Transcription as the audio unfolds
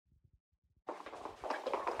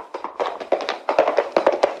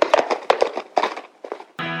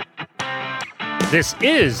This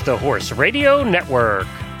is the Horse Radio Network.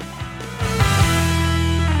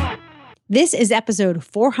 This is episode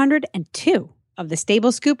 402 of the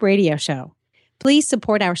Stable Scoop Radio Show. Please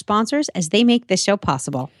support our sponsors as they make this show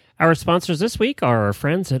possible. Our sponsors this week are our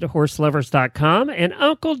friends at HorseLovers.com and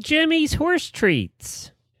Uncle Jimmy's Horse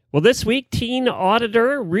Treats. Well, this week, teen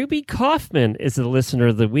auditor Ruby Kaufman is the listener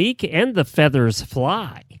of the week, and the feathers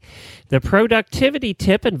fly. The productivity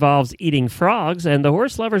tip involves eating frogs, and the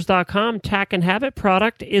HorseLovers.com Tack and Habit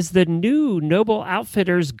product is the new Noble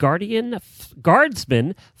Outfitters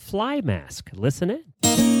Guardsman Fly Mask. Listen in.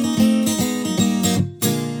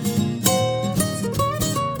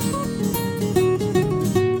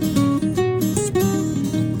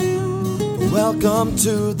 Welcome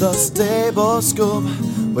to the Stable Scoop,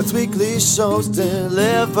 with weekly shows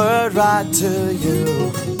delivered right to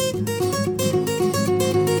you.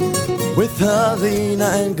 With Helena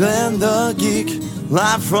and Glenn the Geek,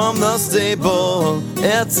 live from the stable,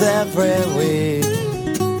 it's every week.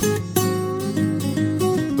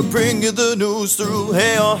 They'll bring you the news through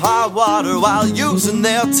hail or high water, while using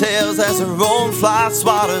their tails as their own fly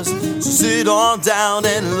swatters. So sit on down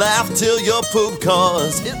and laugh till you poop,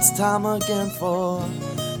 cause it's time again for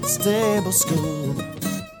the Stable Scoop.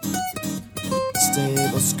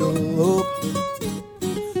 Stable Scoop.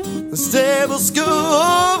 The Stable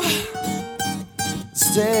Scoop.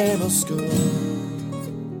 Stable Scoop.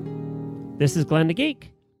 This is Glenn the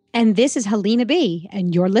Geek. And this is Helena B.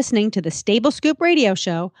 And you're listening to the Stable Scoop Radio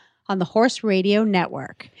Show on the Horse Radio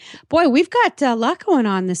Network. Boy, we've got a lot going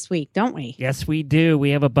on this week, don't we? Yes, we do.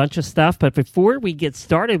 We have a bunch of stuff. But before we get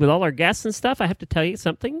started with all our guests and stuff, I have to tell you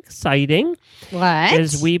something exciting. What?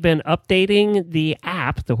 Is we've been updating the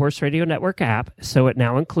app, the Horse Radio Network app, so it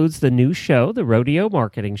now includes the new show, the Rodeo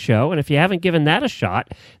Marketing Show. And if you haven't given that a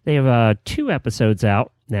shot, they have 2 episodes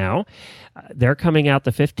out now. They're coming out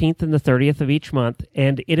the 15th and the 30th of each month,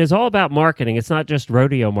 and it is all about marketing. It's not just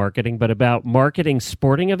rodeo marketing, but about marketing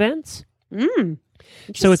sporting events.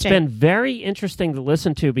 So it's been very interesting to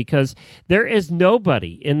listen to, because there is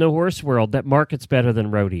nobody in the horse world that markets better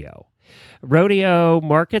than rodeo. Rodeo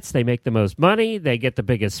markets, they make the most money. They get the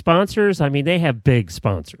biggest sponsors. I mean, they have big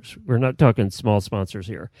sponsors. We're not talking small sponsors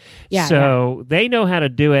here. They know how to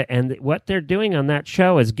do it. And what they're doing on that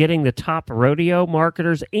show is getting the top rodeo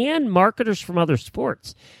marketers and marketers from other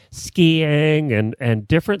sports, skiing and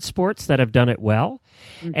different sports that have done it well.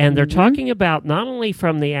 Mm-hmm. And they're talking about not only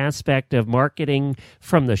from the aspect of marketing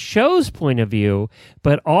from the show's point of view,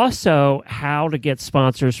 but also how to get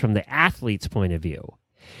sponsors from the athlete's point of view.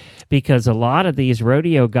 Because a lot of these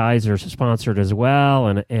rodeo guys are sponsored as well.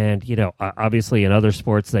 And you know, obviously in other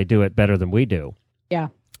sports, they do it better than we do. Yeah.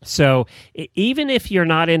 So even if you're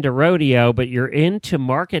not into rodeo, but you're into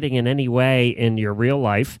marketing in any way in your real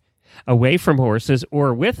life, away from horses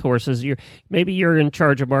or with horses, maybe you're in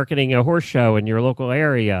charge of marketing a horse show in your local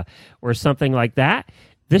area or something like that.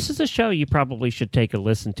 This is a show you probably should take a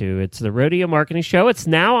listen to. It's the Rodeo Marketing Show. It's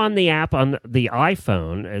now on the app on the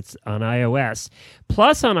iPhone. It's on iOS.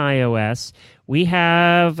 Plus on iOS, we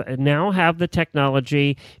now have the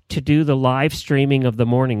technology to do the live streaming of the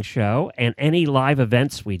morning show and any live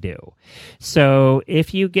events we do. So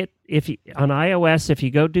on iOS, if you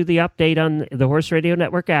go do the update on the Horse Radio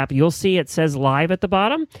Network app, you'll see it says live at the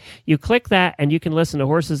bottom. You click that and you can listen to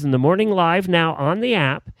Horses in the Morning live now on the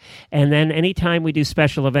app. And then anytime we do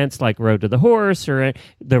special events like Road to the Horse or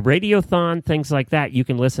the Radiothon, things like that, you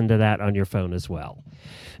can listen to that on your phone as well.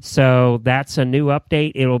 So that's a new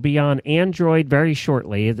update. It'll be on Android very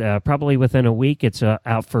shortly, probably within a week. It's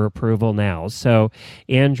out for approval now. So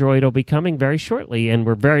Android will be coming very shortly, and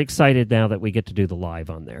we're very excited now that we get to do the live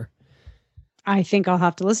on there. I think I'll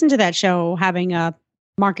have to listen to that show, having a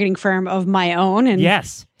marketing firm of my own and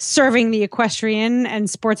serving the equestrian and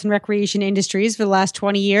sports and recreation industries for the last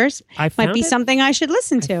 20 years. Might be something I should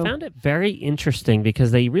listen to. I found it very interesting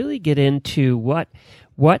because they really get into what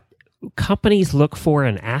companies look for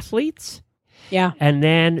in athletes. Yeah. And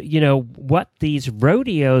then, what these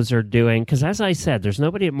rodeos are doing, because as I said, there's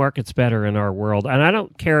nobody that markets better in our world. And I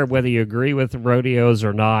don't care whether you agree with rodeos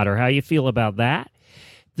or not or how you feel about that.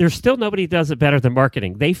 There's still nobody does it better than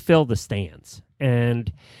marketing. They fill the stands. But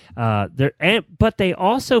they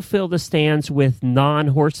also fill the stands with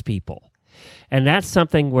non-horse people. And that's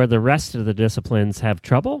something where the rest of the disciplines have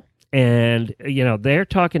trouble. And, they're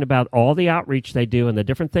talking about all the outreach they do and the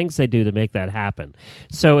different things they do to make that happen.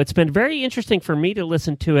 So it's been very interesting for me to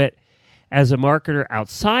listen to it as a marketer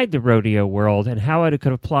outside the rodeo world and how it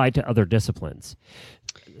could apply to other disciplines.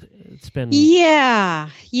 It's been... Yeah.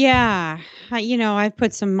 I've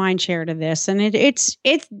put some mind share to this, and it's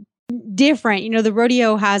different. The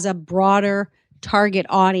rodeo has a broader target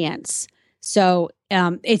audience. So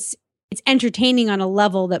it's entertaining on a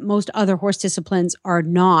level that most other horse disciplines are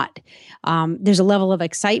not. There's a level of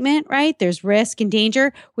excitement, right? There's risk and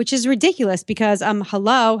danger, which is ridiculous because,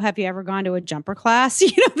 hello, have you ever gone to a jumper class?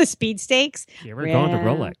 The speed stakes. You ever gone to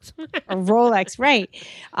Rolex? Or Rolex, right.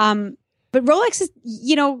 But Rolex is,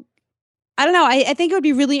 I don't know. I think it would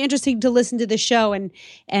be really interesting to listen to the show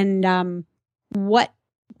and what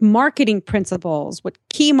marketing principles, what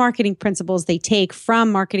key marketing principles they take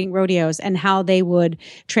from marketing rodeos and how they would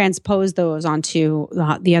transpose those onto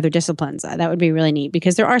the other disciplines. That would be really neat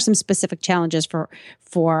because there are some specific challenges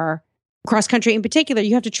for cross country in particular.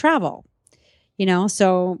 You have to travel,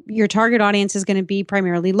 so your target audience is going to be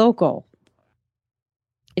primarily local.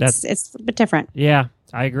 It's a bit different. Yeah,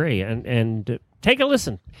 I agree. And take a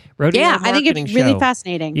listen. Rodeo Marketing I think it's really show.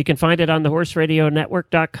 Fascinating. You can find it on the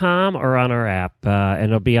horseradionetwork.com or on our app, and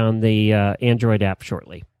it'll be on the Android app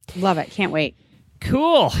shortly. Love it. Can't wait.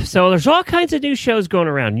 Cool. So there's all kinds of new shows going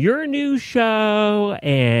around. Your new show,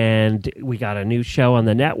 and we got a new show on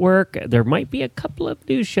the network. There might be a couple of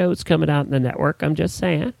new shows coming out in the network. I'm just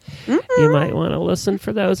saying. Mm-hmm. You might want to listen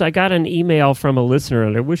for those. I got an email from a listener,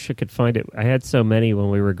 and I wish I could find it. I had so many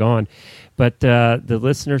when we were gone. But the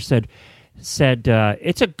listener said,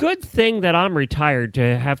 it's a good thing that I'm retired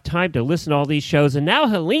to have time to listen to all these shows, and now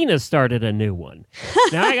Helena started a new one.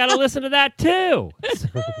 Now I got to listen to that too.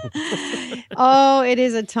 Oh, it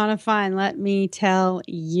is a ton of fun. Let me tell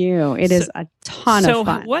you, it is a ton of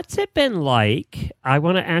fun. So what's it been like? I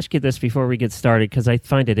want to ask you this before we get started because I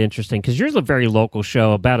find it interesting because yours is a very local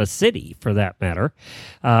show about a city, for that matter.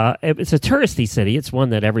 It's a touristy city. It's one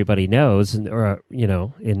that everybody knows, in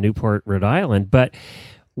Newport, Rhode Island, but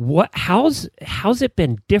how's it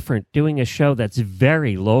been different doing a show that's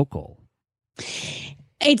very local?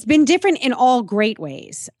 It's been different in all great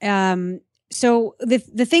ways. So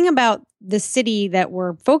the thing about the city that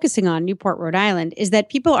we're focusing on, Newport, Rhode Island, is that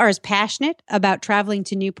people are as passionate about traveling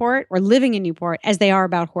to Newport or living in Newport as they are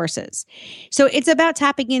about horses. So it's about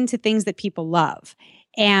tapping into things that people love.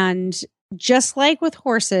 And just like with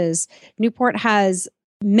horses, Newport has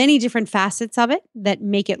many different facets of it that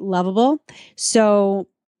make it lovable. So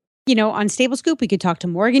on Stable Scoop, we could talk to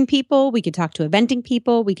Morgan people, we could talk to eventing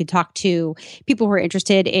people, we could talk to people who are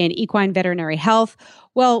interested in equine veterinary health.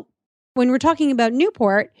 Well, when we're talking about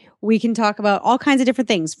Newport, we can talk about all kinds of different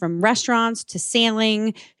things, from restaurants to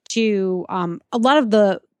sailing to a lot of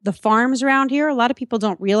the farms around here. A lot of people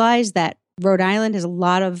don't realize that Rhode Island has a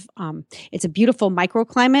lot of, it's a beautiful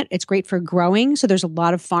microclimate. It's great for growing. So there's a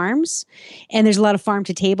lot of farms, and there's a lot of farm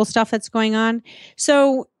to table stuff that's going on.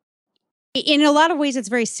 So in a lot of ways, it's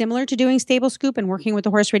very similar to doing Stable Scoop and working with the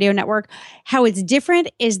Horse Radio Network. How it's different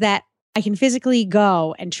is that I can physically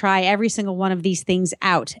go and try every single one of these things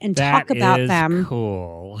out and talk about them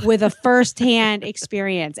with a firsthand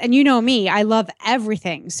experience. And you know me, I love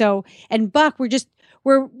everything. So, and Buck,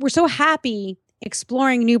 we're so happy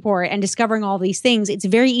exploring Newport and discovering all these things. It's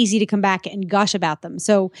very easy to come back and gush about them.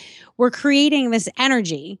 So we're creating this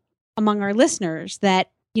energy among our listeners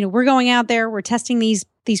that, we're going out there, we're testing these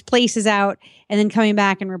places out, and then coming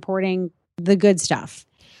back and reporting the good stuff.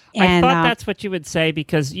 And, I thought that's what you would say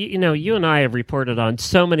because, you and I have reported on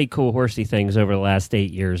so many cool horsey things over the last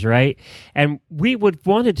 8 years, right? And we would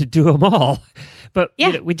wanted to do them all, but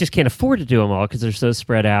we just can't afford to do them all because they're so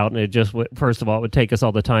spread out. And it just, first of all, it would take us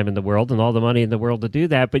all the time in the world and all the money in the world to do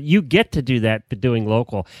that. But you get to do that by doing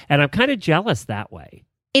local. And I'm kind of jealous that way.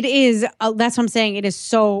 It is. That's what I'm saying. It is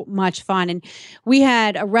so much fun. And we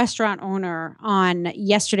had a restaurant owner on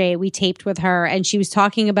yesterday. We taped with her, and she was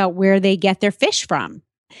talking about where they get their fish from.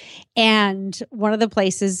 And one of the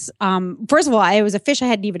places, first of all, it was a fish I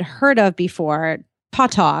hadn't even heard of before,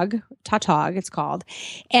 tautog, it's called.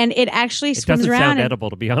 And it actually swims around. It doesn't sound edible,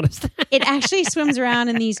 to be honest. It actually swims around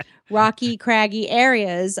in these rocky, craggy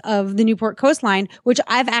areas of the Newport coastline, which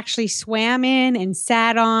I've actually swam in and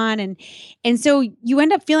sat on. And so you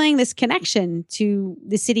end up feeling this connection to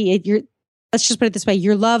the city. Let's just put it this way.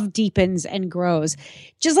 Your love deepens and grows.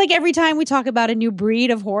 Just like every time we talk about a new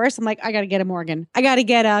breed of horse, I'm like, I got to get a Morgan. I got to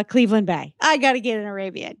get a Cleveland Bay. I got to get an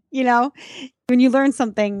Arabian. When you learn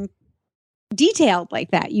something detailed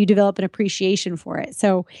like that, you develop an appreciation for it.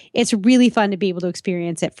 So it's really fun to be able to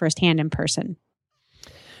experience it firsthand in person.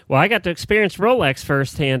 Well, I got to experience Rolex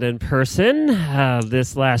firsthand in person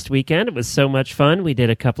this last weekend. It was so much fun. We did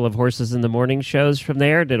a couple of Horses in the Morning shows from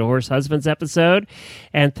there, did a Horse Husbands episode.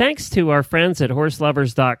 And thanks to our friends at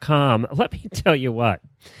horselovers.com, let me tell you what,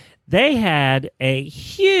 they had a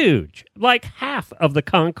huge, like half of the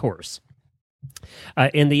concourse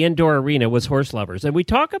in the indoor arena was Horse Lovers, and we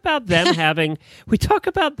talk about them having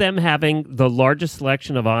the largest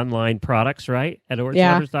selection of online products, right? At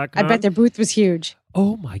horselovers.com. I bet their booth was huge.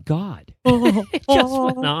 Oh my God! It just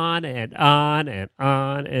went on and on and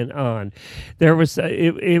on and on. There was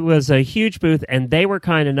it was a huge booth, and they were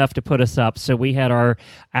kind enough to put us up. So we had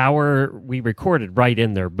we recorded right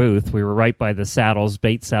in their booth. We were right by the saddles.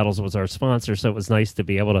 Bates Saddles was our sponsor, so it was nice to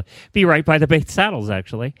be able to be right by the Bates Saddles,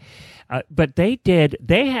 actually. But they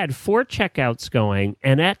had 4 checkouts going,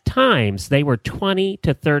 and at times they were 20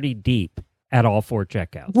 to 30 deep at all 4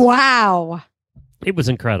 checkouts. Wow. It was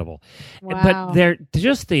incredible. Wow. But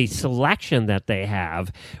just the selection that they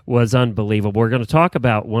have was unbelievable. We're going to talk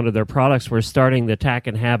about one of their products. We're starting the Tack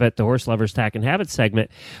and Habit, the Horse Lovers Tack and Habit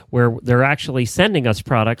segment, where they're actually sending us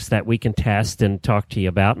products that we can test and talk to you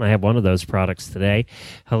about. And I have one of those products today.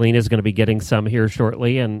 Helena's going to be getting some here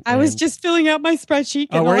shortly. And I was just filling out my spreadsheet.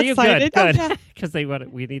 Oh, were you? Excited. Good. Because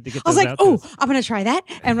we need to get. I was like, oh, I'm going to try that,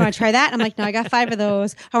 and I'm going to try that. I'm like, no, I got 5 of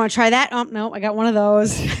those. I want to try that. Oh no, I got 1 of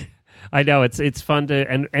those. I know it's fun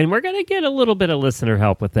to, and we're going to get a little bit of listener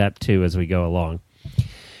help with that too as we go along.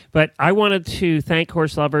 But I wanted to thank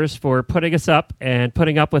Horse Lovers for putting us up and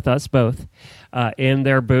putting up with us both in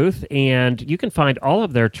their booth. And you can find all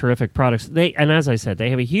of their terrific products. And as I said, they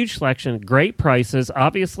have a huge selection, great prices.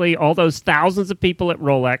 Obviously, all those thousands of people at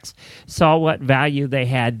Rolex saw what value they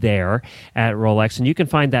had there at Rolex. And you can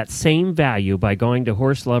find that same value by going to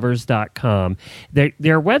horselovers.com.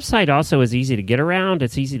 Their website also is easy to get around.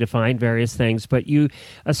 It's easy to find various things. But you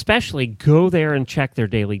especially go there and check their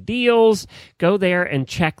daily deals. Go there and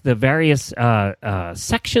check the various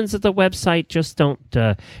sections of the website. Just don't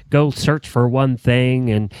go search for one thing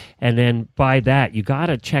and then buy that. You got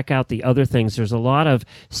to check out the other things. There's a lot of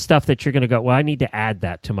stuff that you're going to go, well, I need to add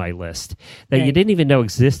that to my list that you didn't even know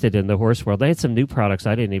existed in the horse world. They had some new products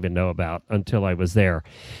I didn't even know about until I was there.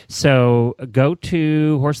 So go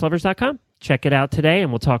to horselovers.com. Check it out today,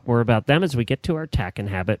 and we'll talk more about them as we get to our Tack and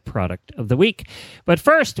Habit product of the week. But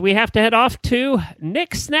first, we have to head off to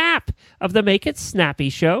Nick Snap of the Make It Snappy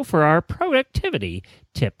Show for our productivity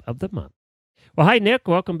tip of the month. Well, hi, Nick.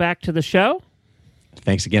 Welcome back to the show.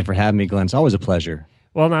 Thanks again for having me, Glenn. It's always a pleasure.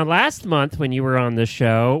 Well, now, last month when you were on the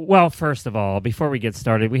show, well, first of all, before we get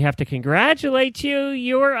started, we have to congratulate you.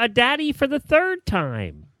 You're a daddy for the 3rd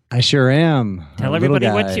time. I sure am. Tell everybody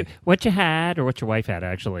what you had, or what your wife had,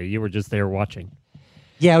 actually. You were just there watching.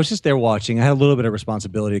 Yeah, I was just there watching. I had a little bit of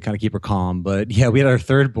responsibility to kind of keep her calm. But yeah, we had our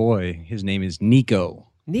 3rd boy. His name is Nico.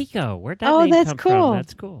 Nico, where'd that name come from?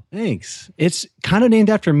 That's cool. Thanks. It's kind of named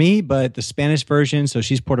after me, but the Spanish version, so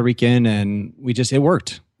she's Puerto Rican, and it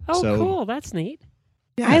worked. Oh, cool. That's neat.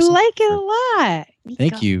 Yeah, I like it a lot. Nico.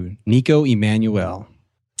 Thank you. Nico Emmanuel.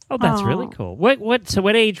 Oh, that's really cool. So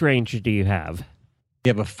what age range do you have? We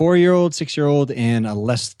have a 4-year-old, 6-year-old, and a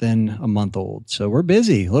less than a month-old. So we're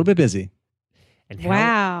busy, a little bit busy. And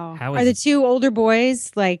how are the 2 older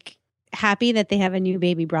boys like happy that they have a new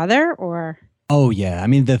baby brother, or? Oh yeah, I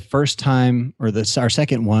mean the first time, or our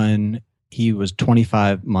second one, he was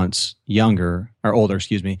 25 months older,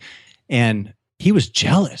 and he was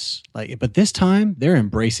jealous. But this time they're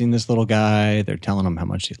embracing this little guy. They're telling him how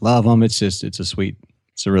much they love him. It's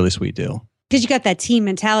a really sweet deal. Because you got that team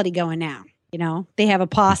mentality going now. You know, they have a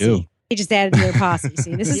posse. They just added to their posse.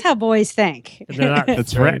 See, this is how boys think. They're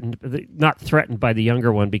not threatened by the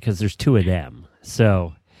younger one because there's 2 of them.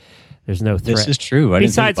 So there's no threat. This is true.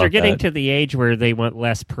 Besides, they're getting to the age where they want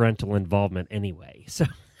less parental involvement anyway. So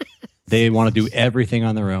they want to do everything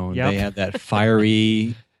on their own. Yep. They have that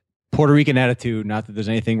fiery Puerto Rican attitude. Not that there's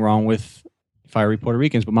anything wrong with fiery Puerto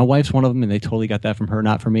Ricans, but my wife's one of them, and they totally got that from her,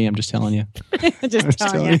 not from me. I'm just telling you. just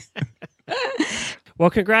telling you. Well,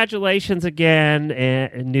 congratulations again,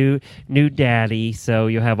 new daddy. So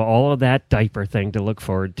you have all of that diaper thing to look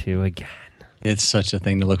forward to again. It's such a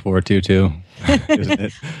thing to look forward to, too, isn't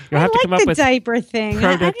it? You'll have to come up with diaper thing.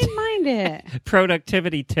 I didn't mind it.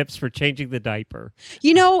 Productivity tips for changing the diaper.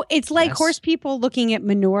 You know, it's like horse people looking at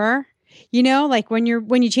manure. You know, like when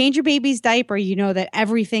you change your baby's diaper, you know that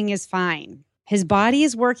everything is fine. His body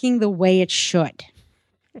is working the way it should.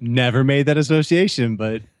 Never made that association,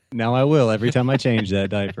 but now I will every time I change that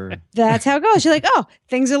diaper. That's how it goes. You're like, oh,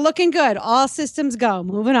 things are looking good. All systems go.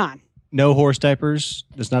 Moving on. No horse diapers.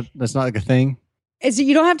 That's not like a thing.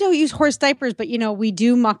 You don't have to use horse diapers, but we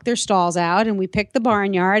do muck their stalls out, and we pick the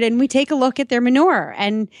barnyard, and we take a look at their manure,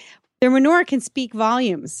 and their manure can speak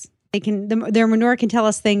volumes. Their manure can tell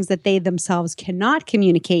us things that they themselves cannot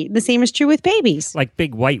communicate. The same is true with babies. Like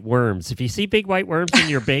big white worms. If you see big white worms in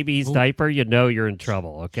your baby's diaper, you know you're in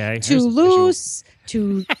trouble, okay? Too loose,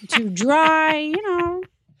 too dry,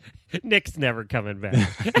 Nick's never coming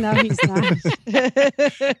back. No, he's not.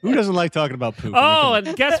 Who doesn't like talking about poop? Oh,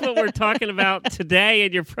 and guess what we're talking about today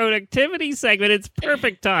in your productivity segment? It's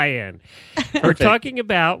perfect tie-in. We're talking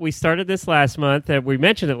about, we started this last month, and we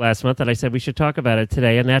mentioned it last month, and I said we should talk about it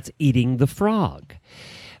today, and that's eating the frog.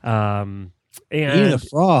 Eating the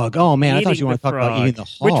frog. Oh, man, I thought you wanted to talk about eating the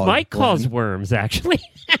hog. Which might cause worms, actually.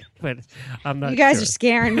 But I'm not You guys sure. are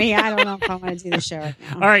scaring me. I don't know if I want to do the show right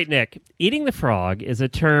now. All right, Nick. Eating the frog is a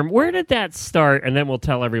term. Where did that start? And then we'll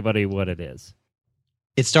tell everybody what it is.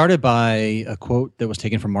 It started by a quote that was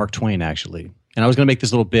taken from Mark Twain, actually. And I was going to make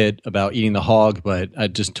this little bit about eating the hog, but I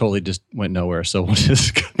just totally went nowhere. So we'll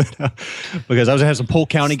just cut that out. Because I was going to have some Polk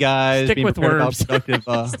County guys Stick being with prepared worms. about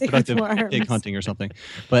productive pig hunting or something.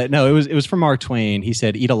 But no, it was from Mark Twain. He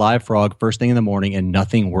said, eat a live frog first thing in the morning and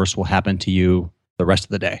nothing worse will happen to you the rest of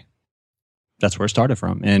the day. That's where it started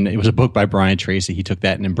from. And it was a book by Brian Tracy. He took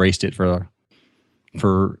that and embraced it for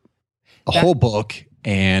a whole book.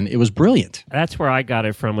 And it was brilliant. That's where I got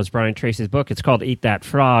it from, was Brian Tracy's book. It's called Eat That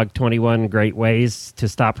Frog, 21 Great Ways to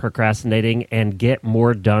Stop Procrastinating and Get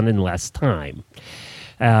More Done in Less Time.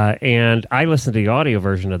 And I listened to the audio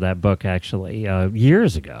version of that book, actually,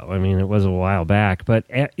 years ago. I mean, it was a while back. But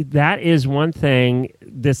that is one thing,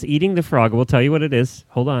 this eating the frog, we'll tell you what it is.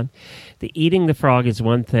 Hold on. The eating the frog is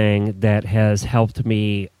one thing that has helped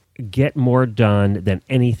me get more done than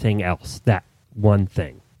anything else. That one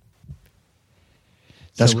thing.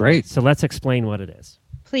 That's great. So let's explain what it is.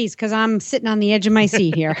 Please, because I'm sitting on the edge of my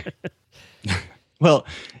seat here. Well,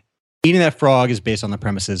 eating that frog is based on the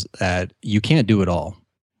premises that you can't do it all.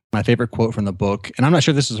 My favorite quote from the book, and I'm not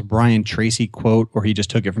sure this is a Brian Tracy quote or he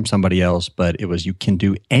just took it from somebody else, but it was, you can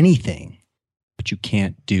do anything, but you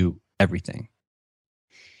can't do everything.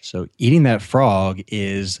 So eating that frog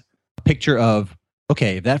is a picture of,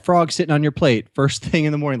 okay, if that frog's sitting on your plate first thing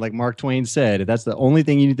in the morning, like Mark Twain said, if that's the only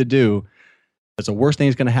thing you need to do, that's the worst thing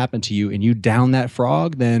that's going to happen to you, and you down that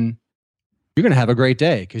frog, then you're going to have a great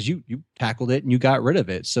day because you tackled it and you got rid of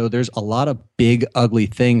it. So there's a lot of big, ugly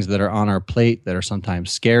things that are on our plate that are sometimes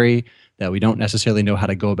scary, that we don't necessarily know how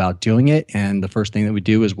to go about doing it. And the first thing that we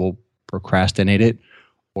do is we'll procrastinate it,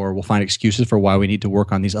 or we'll find excuses for why we need to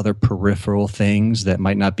work on these other peripheral things that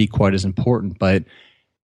might not be quite as important. But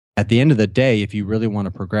at the end of the day, if you really want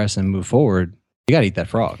to progress and move forward, you got to eat that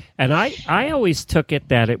frog. And I always took it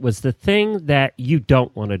that it was the thing that you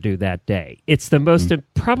don't want to do that day. It's the most,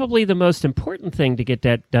 probably the most important thing to get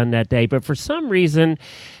that done that day. But for some reason,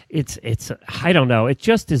 it's I don't know. It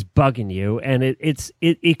just is bugging you, and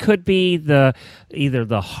it could be either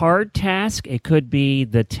the hard task. It could be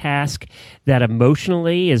the task that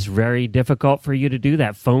emotionally is very difficult for you to do.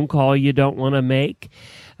 That phone call you don't want to make.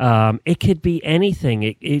 It could be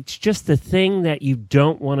anything. It's just the thing that you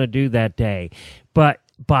don't want to do that day. But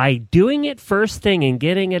by doing it first thing and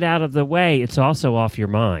getting it out of the way, it's also off your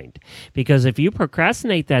mind. Because if you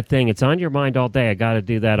procrastinate that thing, it's on your mind all day. I got to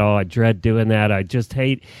do that. Oh, I dread doing that.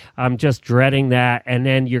 I'm just dreading that. And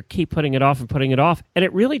then you keep putting it off and putting it off. And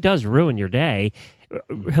it really does ruin your day.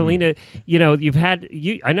 Helena,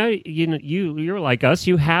 I know you're like us.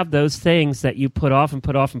 You have those things that you put off and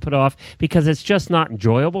put off and put off because it's just not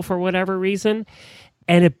enjoyable for whatever reason.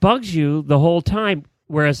 And it bugs you the whole time.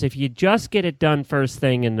 Whereas if you just get it done first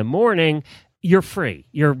thing in the morning, you're free.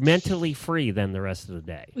 You're mentally free then the rest of the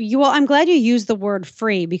day. Well, I'm glad you used the word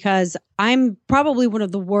free because I'm probably one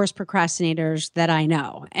of the worst procrastinators that I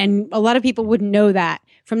know. And a lot of people wouldn't know that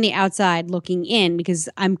from the outside looking in because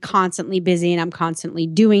I'm constantly busy and I'm constantly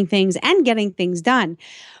doing things and getting things done.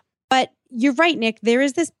 But you're right, Nick. There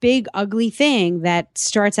is this big, ugly thing that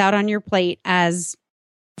starts out on your plate as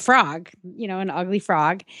a frog, an ugly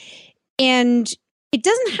frog. And it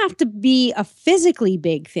doesn't have to be a physically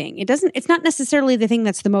big thing. It's not necessarily the thing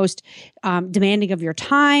that's the most demanding of your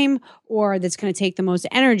time or that's going to take the most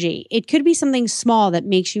energy. It could be something small that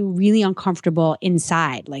makes you really uncomfortable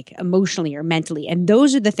inside, like emotionally or mentally. And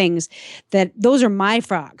those are the things those are my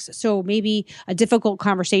frogs. So maybe a difficult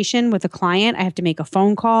conversation with a client, I have to make a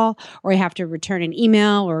phone call or I have to return an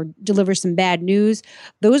email or deliver some bad news.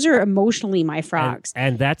 Those are emotionally my frogs.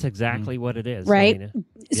 And that's exactly what it is. Right. Helena.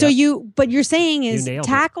 So what you're saying is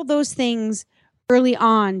tackle it. Those things early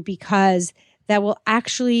on because that will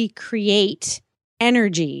actually create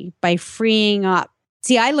energy by freeing up.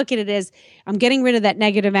 See, I look at it as I'm getting rid of that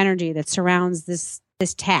negative energy that surrounds this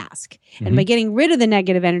task. Mm-hmm. And by getting rid of the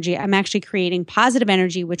negative energy, I'm actually creating positive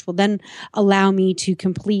energy, which will then allow me to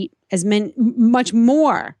complete much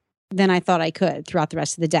more than I thought I could throughout the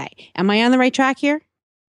rest of the day. Am I on the right track here?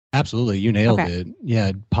 Absolutely. You nailed it.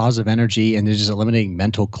 Yeah. Positive energy and just eliminating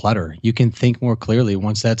mental clutter. You can think more clearly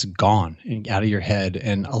once that's gone and out of your head.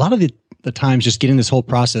 And a lot of the times just getting this whole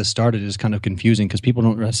process started is kind of confusing because people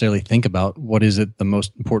don't necessarily think about what is it the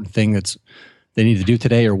most important thing they need to do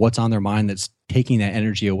today, or what's on their mind that's taking that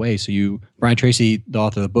energy away. So Brian Tracy, the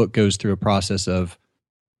author of the book, goes through a process of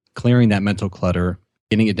clearing that mental clutter,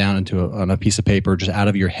 getting it down on a piece of paper, just out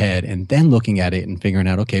of your head, and then looking at it and figuring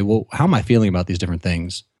out, okay, well, how am I feeling about these different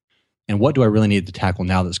things? And what do I really need to tackle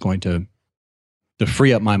now that's going to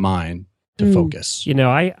free up my mind to focus?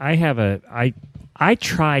 I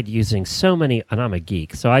tried using so many, and I'm a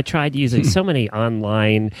geek, so I tried using so many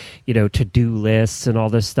online, to-do lists and all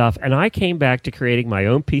this stuff, and I came back to creating my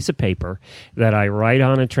own piece of paper that I write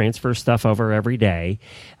on and transfer stuff over every day.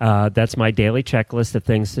 That's my daily checklist of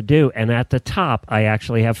things to do, and at the top, I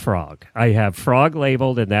actually have frog. I have frog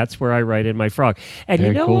labeled, and that's where I write in my frog. And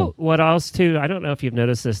Very cool. What else, too? I don't know if you've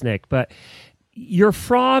noticed this, Nick, but your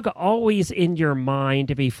frog always in your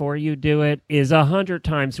mind before you do it is 100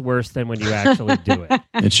 times worse than when you actually do it.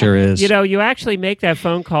 It sure is. You actually make that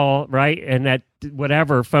phone call, right? And that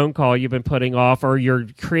whatever phone call you've been putting off, or you're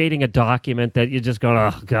creating a document that you're just going,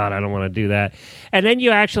 oh, God, I don't want to do that. And then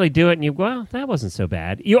you actually do it and you go, well, that wasn't so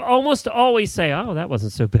bad. You almost always say, oh, that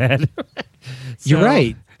wasn't so bad. You're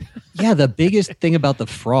right. Yeah, the biggest thing about the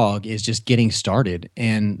frog is just getting started.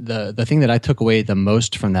 And the thing that I took away the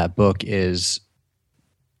most from that book is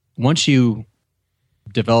once you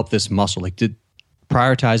develop this muscle,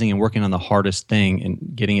 prioritizing and working on the hardest thing and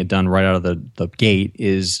getting it done right out of the gate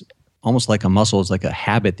is almost like a muscle. It's like a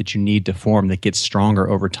habit that you need to form that gets stronger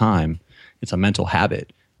over time. It's a mental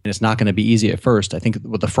habit. And it's not going to be easy at first. I think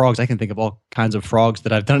with the frogs, I can think of all kinds of frogs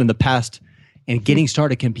that I've done in the past. And getting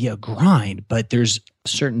started can be a grind, but there's a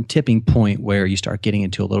certain tipping point where you start getting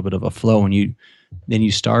into a little bit of a flow, and then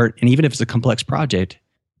you start. And even if it's a complex project,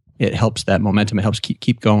 it helps that momentum. It helps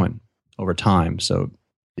keep going over time. So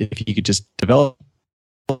if you could just develop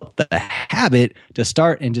the habit to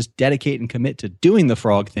start and just dedicate and commit to doing the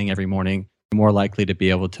frog thing every morning, you're more likely to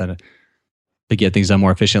be able to get things done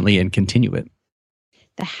more efficiently and continue it.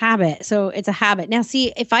 The habit. So it's a habit. Now,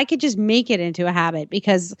 see, if I could just make it into a habit,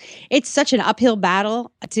 because it's such an uphill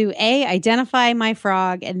battle to identify my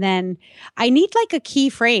frog, and then I need like a key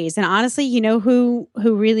phrase. And honestly, who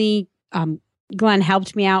really, Glenn,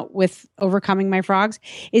 helped me out with overcoming my frogs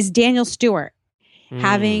is Daniel Stewart,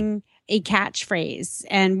 having a catchphrase,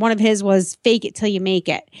 and one of his was "fake it till you make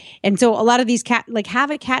it." And so a lot of these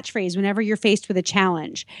have a catchphrase whenever you're faced with a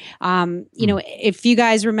challenge. If you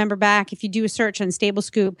guys remember back, if you do a search on Stable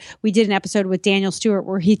Scoop, we did an episode with Daniel Stewart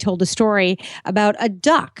where he told a story about a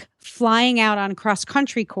duck flying out on cross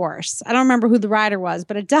country course. I don't remember who the rider was,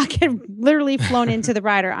 but a duck had literally flown into the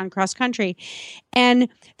rider on cross country. And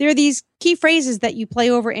there are these key phrases that you play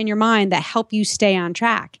over in your mind that help you stay on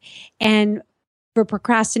track. And for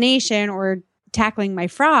procrastination or tackling my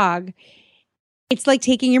frog, it's like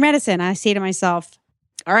taking your medicine. I say to myself,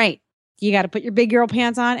 all right, you got to put your big girl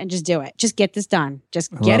pants on and just do it. Just get this done.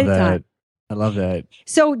 Just get it done. I love that.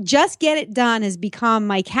 So just get it done has become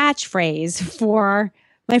my catchphrase for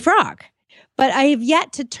my frog. But I have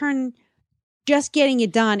yet to turn just getting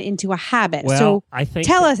it done into a habit. Well, so I think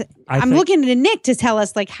tell us, I'm looking to Nick to tell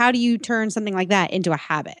us, like, how do you turn something like that into a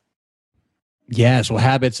habit? Yes. Well,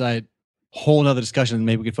 habits, whole nother discussion.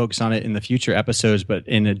 Maybe we could focus on it in the future episodes, but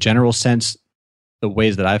in a general sense, the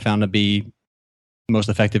ways that I found to be most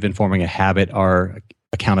effective in forming a habit are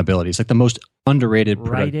accountability. It's like the most underrated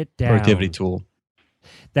productivity tool.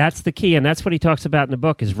 That's the key, and that's what he talks about in the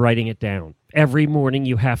book, is writing it down. Every morning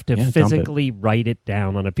you have to physically write it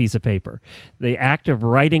down on a piece of paper. The act of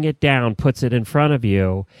writing it down puts it in front of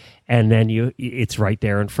you, and then it's right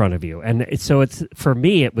there in front of you. And so for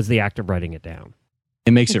me, it was the act of writing it down.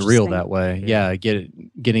 It makes it real that way. Yeah, getting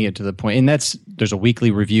it to the point. And there's a weekly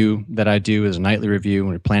review that I do, as a nightly review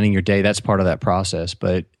when you're planning your day. That's part of that process.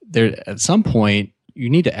 But at some point, you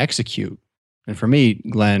need to execute. And for me,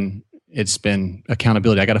 Glenn, it's been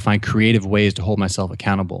accountability. I got to find creative ways to hold myself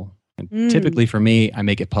accountable. And typically for me, I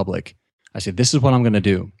make it public. I say, this is what I'm going to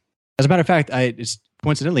do. As a matter of fact, it's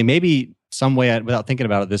coincidentally, maybe some way, without thinking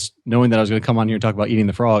about it, knowing that I was going to come on here and talk about eating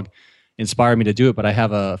the frog, inspired me to do it. But I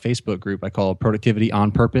have a Facebook group I call Productivity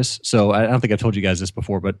on Purpose. So I don't think I've told you guys this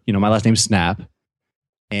before, but my last name's Snap,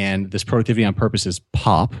 and this Productivity on Purpose is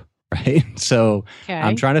Pop, right? So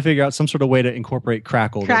I'm trying to figure out some sort of way to incorporate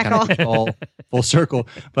Crackle. That kind of keep all full circle.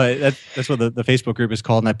 But that's what the Facebook group is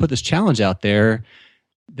called. And I put this challenge out there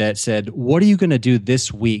that said, what are you going to do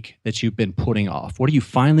this week that you've been putting off? What are you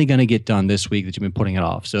finally going to get done this week that you've been putting it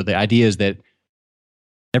off? So the idea is that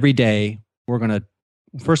every day we're going to,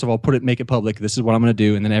 first of all, make it public. This is what I'm going to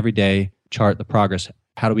do. And then every day chart the progress.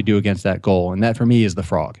 How do we do against that goal? And that for me is the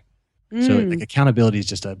frog. So like accountability is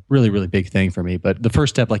just a really, really big thing for me. But the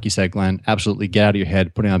first step, like you said, Glenn, absolutely get out of your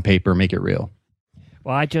head, put it on paper, make it real.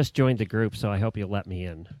 Well, I just joined the group, so I hope you'll let me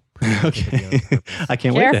in. Okay. I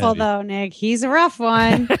can't wait. Careful though, Nick. He's a rough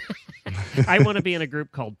one. I want to be in a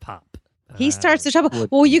group called Pop. He starts the trouble.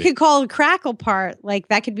 Well, you could call it crackle part. Like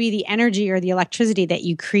that could be the energy or the electricity that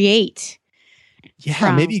you create.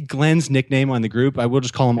 Yeah, maybe Glenn's nickname on the group. I will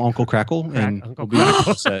just call him Uncle Crackle. Uncle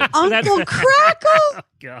Crackle. Uncle Crackle. Oh,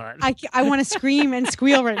 God. I want to scream and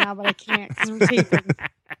squeal right now, but I can't because we're taping.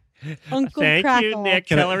 Uncle Thank Crackle. you, Nick.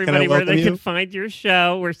 Tell everybody where they can find your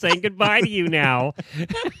show. We're saying goodbye to you now.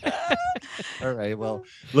 All right. Well,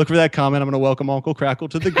 look for that comment. I'm going to welcome Uncle Crackle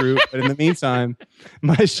to the group. But in the meantime,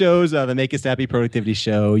 my show's the Make It Snappy Productivity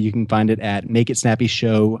Show. You can find it at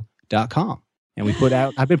makeitsnappyshow.com. And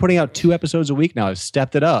I've been putting out 2 episodes a week now. I've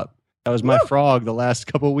stepped it up. That was my frog the last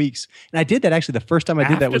couple of weeks. And I did that actually. The first time I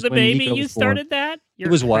did that was when baby Nico you was started born. that? It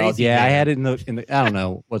was wild. Yeah, man. I had it in the I don't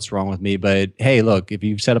know what's wrong with me, but hey, look, if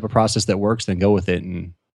you set up a process that works, then go with it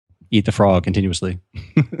and eat the frog continuously.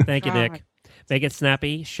 Thank you, Nick.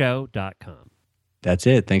 MakeItSnappyShow.com. That's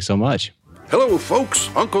it. Thanks so much. Hello, folks.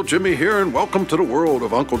 Uncle Jimmy here, and welcome to the world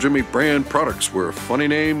of Uncle Jimmy brand products, where funny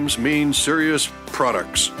names mean serious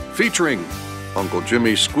products. Featuring Uncle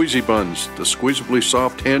Jimmy's Squeezy Buns, the squeezably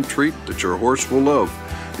soft hand treat that your horse will love.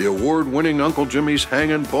 The award-winning Uncle Jimmy's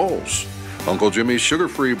Hangin' Balls. Uncle Jimmy's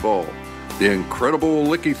Sugar-Free Ball. The incredible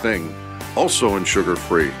Licky Thing, also in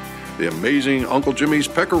sugar-free. The amazing Uncle Jimmy's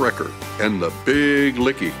Pecker-Wrecker. And the Big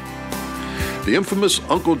Licky. The infamous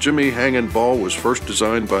Uncle Jimmy Hangin' Ball was first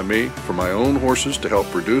designed by me for my own horses to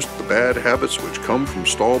help reduce the bad habits which come from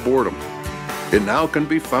stall boredom. It now can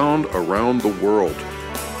be found around the world.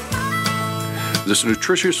 This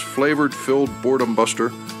nutritious, flavored-filled boredom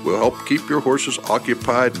buster will help keep your horses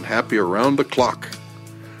occupied and happy around the clock.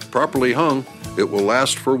 Properly hung, it will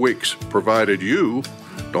last for weeks, provided you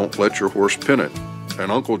don't let your horse pin it,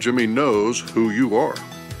 and Uncle Jimmy knows who you are.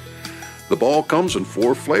 The ball comes in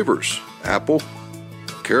 4 flavors: apple,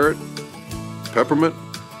 carrot, peppermint,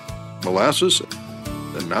 molasses,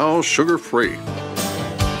 and now sugar-free.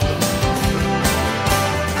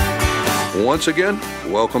 Once again,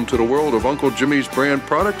 welcome to the world of Uncle Jimmy's brand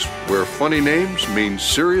products, where funny names mean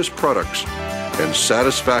serious products, and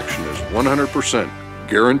satisfaction is 100%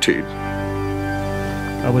 guaranteed.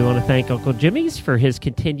 We want to thank Uncle Jimmy's for his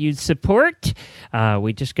continued support.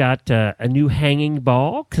 We just got a new hanging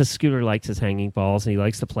ball because Scooter likes his hanging balls and he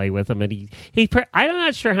likes to play with them. And I'm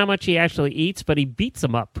not sure how much he actually eats, but he beats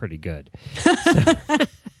them up pretty good.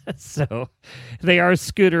 So they are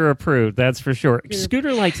Scooter approved, that's for sure.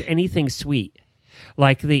 Scooter likes anything sweet.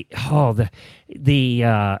 Like anything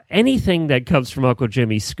that comes from Uncle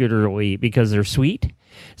Jimmy's, Scooter will eat because they're sweet.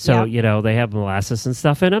 So, they have molasses and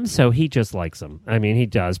stuff in them, so he just likes them. I mean, he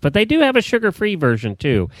does. But they do have a sugar-free version,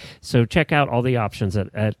 too. So check out all the options at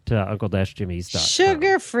Uncle-Jimmy's.com.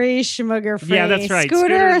 Sugar-free, schmugger-free. Yeah, that's right.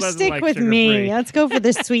 Scooter stick with me. Let's go for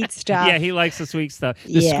the sweet stuff. Yeah, he likes the sweet stuff.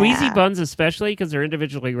 The squeezy buns especially, because they're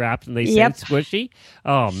individually wrapped and they say squishy.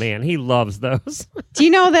 Oh, man, he loves those. Do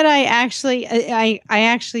you know that I actually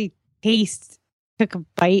took a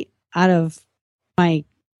bite out of my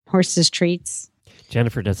horse's treats?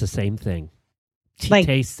 Jennifer does the same thing. She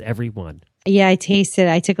tastes every one. Yeah, I tasted.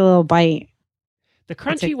 I took a little bite. The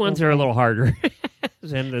crunchy ones are a little harder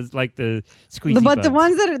than the squeezy But buns. the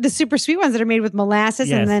ones that are the super sweet ones that are made with molasses,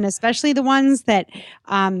 and then especially the ones that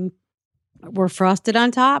were frosted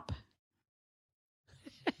on top.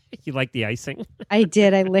 You like the icing? I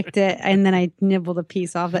did. I licked it, and then I nibbled a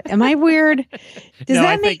piece off it. Am I weird?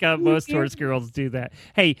 I think most horse girls do that.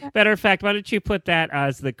 Hey, matter of fact, why don't you put that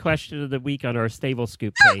as the question of the week on our Stable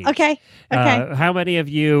Scoop page? Okay. How many of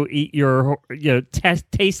you eat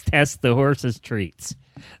taste test the horse's treats?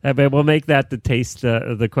 We'll make that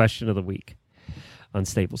the question of the week on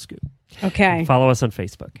Stable Scoop. Okay. Follow us on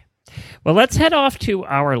Facebook. Well, let's head off to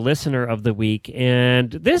our listener of the week. And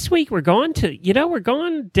this week we're going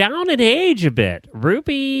down in age a bit.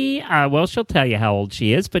 Ruby, she'll tell you how old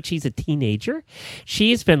she is, but she's a teenager.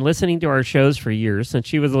 She's been listening to our shows for years, since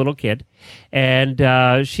she was a little kid.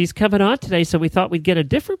 And she's coming on today, so we thought we'd get a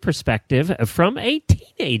different perspective from a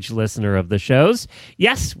teenage listener of the shows.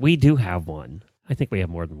 Yes, we do have one. I think we have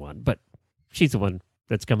more than one, but she's the one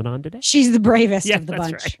that's coming on today. She's the bravest of the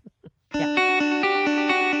bunch. Right. Yeah.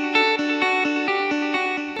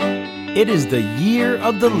 It is the year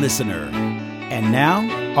of the listener. And now,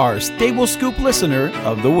 our Stable Scoop listener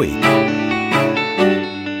of the week.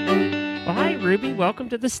 Well, hi, Ruby. Welcome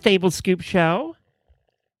to the Stable Scoop Show.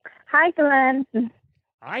 Hi, Glenn.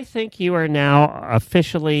 I think you are now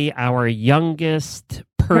officially our youngest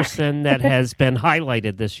person that has been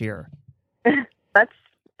highlighted this year.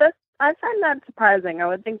 I find that surprising. I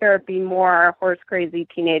would think there would be more horse-crazy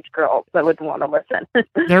teenage girls that would want to listen.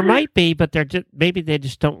 There might be, but maybe they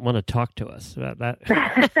just don't want to talk to us about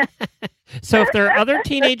that. So if there are other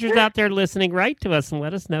teenagers out there listening, write to us and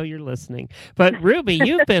let us know you're listening. But Ruby,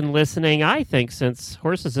 you've been listening, I think, since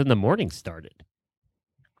Horses in the Morning started.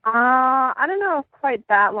 I don't know quite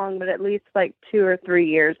that long, but at least like 2 or 3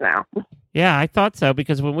 years now. Yeah, I thought so,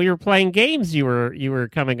 because when we were playing games, you were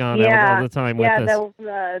coming on all the time with us.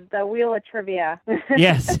 Yeah, the Wheel of Trivia.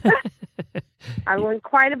 Yes. I learned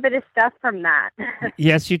quite a bit of stuff from that.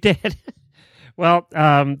 Yes, you did. Well,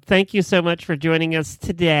 thank you so much for joining us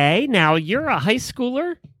today. Now, you're a high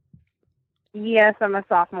schooler? Yes, I'm a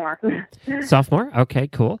sophomore. Sophomore? Okay,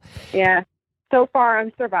 cool. Yeah. So far,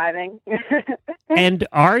 I'm surviving. And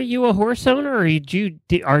are you a horse owner, or you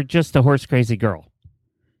are just a horse crazy girl?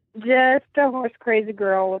 Just a horse crazy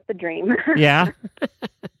girl with a dream. Yeah.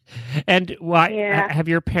 And why have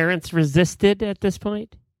your parents resisted at this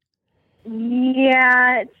point?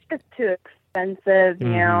 Yeah, it's just too expensive, you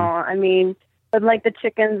know. I mean, but like the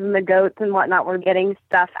chickens and the goats and whatnot, we're getting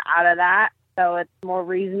stuff out of that. So it's more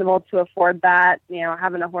reasonable to afford that. You know,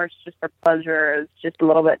 having a horse just for pleasure is just a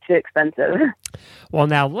little bit too expensive. Well,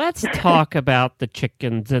 now let's talk about the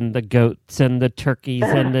chickens and the goats and the turkeys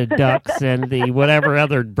and the ducks and the whatever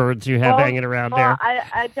other birds you have hanging around there.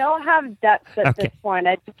 I don't have ducks at this point.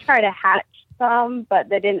 I did try to hatch some, but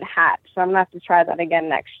they didn't hatch. So I'm going to have to try that again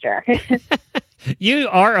next year. You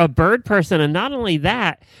are a bird person, and not only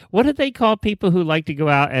that, what do they call people who like to go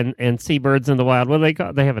out and see birds in the wild? What do they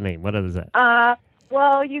call? They have a name. What is that?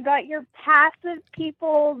 Well, you got your passive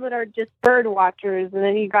people that are just bird watchers, and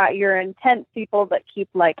then you got your intense people that keep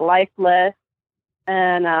like life lists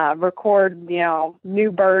and record, you know,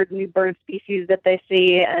 new bird species that they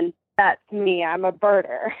see, and that's me. I'm a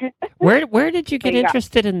birder. Where did you get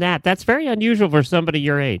interested in that? That's very unusual for somebody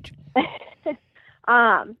your age.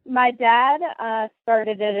 My dad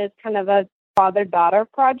started it as kind of a father-daughter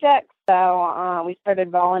project. So we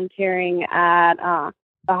started volunteering at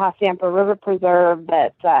the Hassayampa River Preserve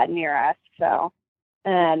that's near us. So,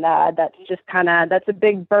 and that's just that's a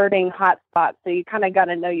big birding hotspot. So you kind of got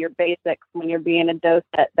to know your basics when you're being a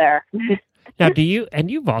docent there. Now,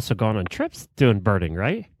 you've also gone on trips doing birding,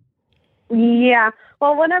 right? Yeah.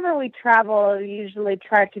 Well, whenever we travel, we usually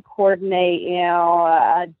try to coordinate, you know,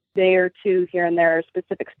 a day or two here and there,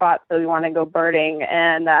 specific spots that we want to go birding.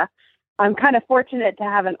 And I'm kind of fortunate to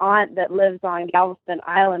have an aunt that lives on Galveston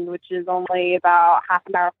Island, which is only about half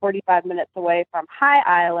an hour, 45 minutes away from High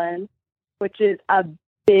Island, which is a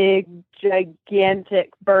big,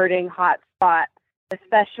 gigantic birding hotspot,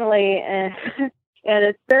 especially, and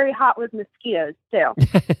it's very hot with mosquitoes too.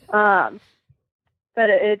 But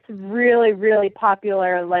it's really, really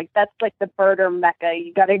popular. Like, that's like the birder mecca.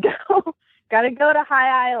 You got to go to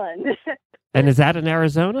High Island. And is that in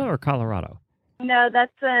Arizona or Colorado? No,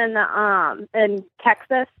 that's in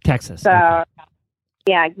Texas. Texas. So, okay.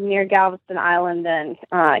 Yeah, near Galveston Island and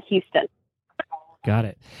Houston. Got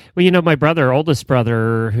it. Well, you know, my oldest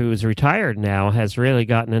brother, who's retired now, has really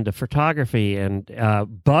gotten into photography, and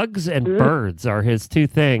bugs and birds are his two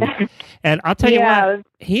things. And I'll tell you what,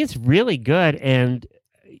 he's really good. And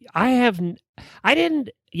I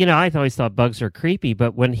always thought bugs are creepy,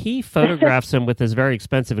 but when he photographs them with his very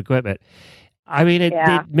expensive equipment, I mean, it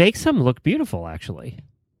makes them look beautiful, actually.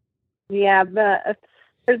 Yeah, but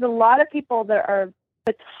there's a lot of people that are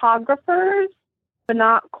photographers, but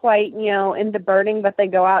not quite, you know, into birding, but they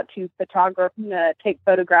go out to take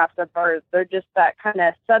photographs of birds. They're just that kind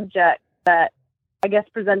of subject that I guess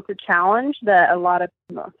presents a challenge that a lot of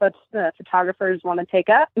photographers want to take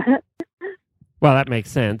up. Well, that makes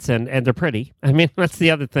sense, and they're pretty. I mean, that's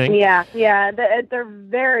the other thing. Yeah, they're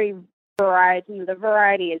very variety. The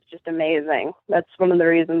variety is just amazing. That's one of the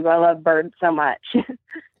reasons I love birds so much.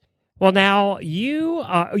 Well, now you're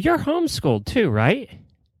homeschooled too, right?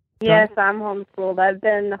 Yes, I'm homeschooled. I've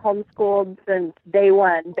been homeschooled since day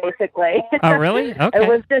one, basically. Oh, really? Okay. It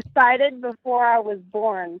was decided before I was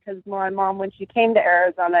born because my mom, when she came to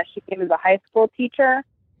Arizona, she came as a high school teacher,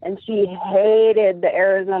 and she hated the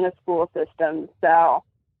Arizona school system. So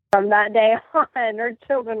from that day on, her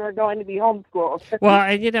children were going to be homeschooled. Well,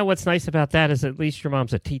 and you know what's nice about that is at least your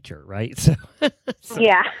mom's a teacher, right? So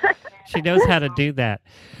yeah. She knows how to do that.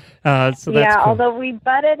 So that's cool. Although we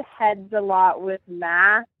butted heads a lot with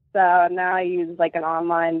math. So now I use like an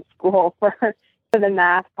online school for the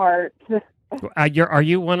math part. Are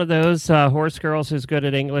you one of those horse girls who's good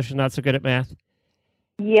at English and not so good at math?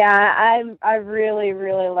 Yeah, I really,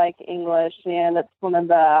 really like English. Yeah, that's one of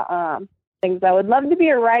the things I would love to be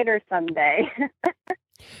a writer someday.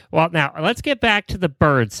 Well, now let's get back to the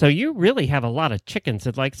birds. So you really have a lot of chickens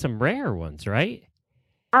and like some rare ones, right?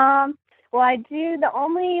 Well, I do. The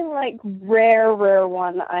only like rare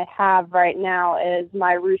one I have right now is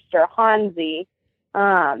my rooster Hansi.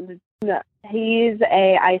 He's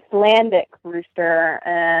a Icelandic rooster,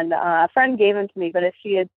 and a friend gave him to me. But if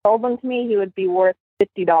she had sold him to me, he would be worth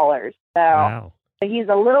 $50. So wow. He's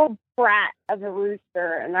a little brat of a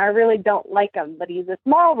rooster, and I really don't like him. But he's a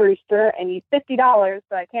small rooster, and he's $50,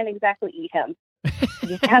 so I can't exactly eat him.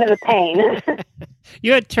 He's kind of a pain.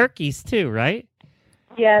 You had turkeys too, right?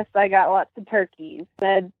 Yes, I got lots of turkeys.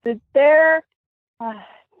 Turkeys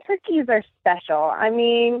are special. I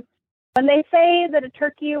mean, when they say that a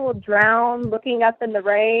turkey will drown looking up in the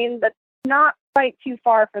rain, that's not quite too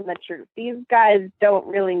far from the truth. These guys don't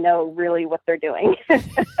really know what they're doing.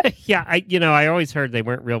 Yeah, I always heard they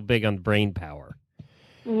weren't real big on brain power.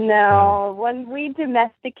 No, when we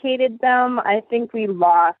domesticated them, I think we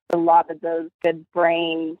lost a lot of those good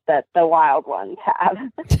brains that the wild ones have.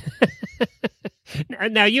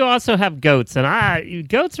 Now, you also have goats, and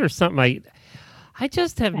goats are something I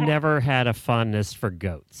just have never had a fondness for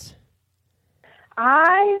goats.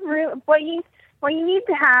 What you need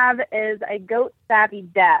to have is a goat savvy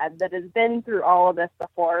dad that has been through all of this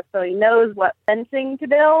before, so he knows what fencing to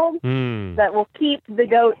build that will keep the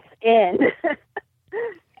goats in.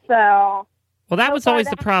 Well, that was always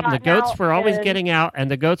the problem. The goats were always getting out,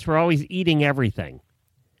 and the goats were always eating everything.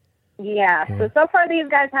 Yeah, so far these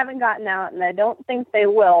guys haven't gotten out, and I don't think they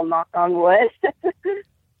will, knock on wood.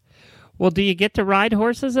 Well, do you get to ride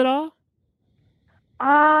horses at all?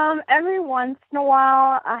 Every once in a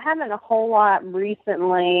while. I haven't a whole lot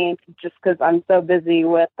recently, just because I'm so busy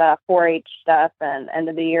with 4-H stuff and end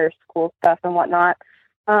of the year school stuff and whatnot.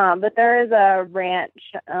 But there is a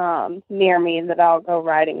ranch near me that I'll go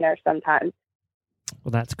riding there sometimes.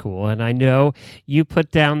 Well, that's cool. And I know you put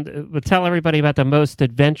down, tell everybody about the most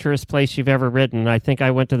adventurous place you've ever ridden. I think I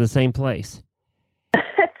went to the same place.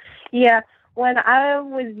 Yeah. When I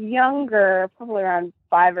was younger, probably around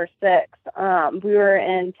 5 or 6, we were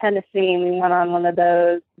in Tennessee and we went on one of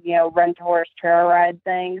those, rent-a-horse trail ride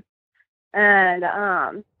things. And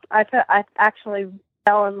I actually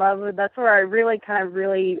fell in love with, that's where I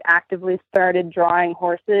really actively started drawing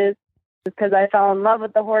horses, because I fell in love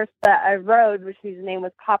with the horse that I rode, which his name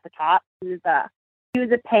was Papa Top. He was a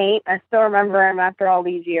paint. I still remember him after all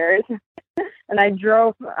these years. And I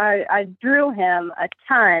drew him a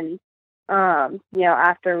ton,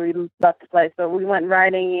 after we left the place. So we went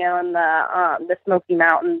riding, in the Smoky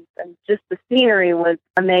Mountains, and just the scenery was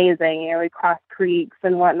amazing. We crossed creeks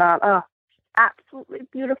and whatnot. Oh, absolutely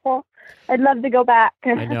beautiful. I'd love to go back.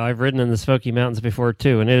 I know. I've ridden in the Smoky Mountains before,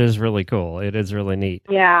 too, and it is really cool. It is really neat.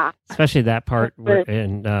 Yeah. Especially that part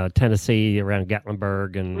in Tennessee around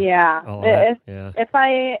Gatlinburg and all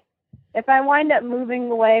that. If I wind up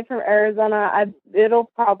moving away from Arizona,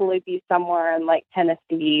 it'll probably be somewhere in like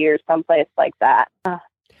Tennessee or someplace like that.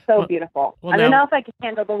 Beautiful. I don't know if I can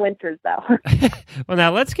handle the winters, though. Well,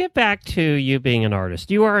 now let's get back to you being an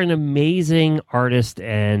artist. You are an amazing artist,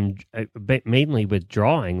 and mainly with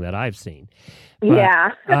drawing that I've seen. But,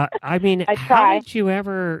 yeah. I mean, how did you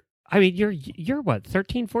ever? I mean, you're what,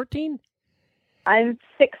 13, 14? I'm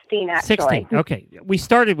 16, actually. 16. Okay, we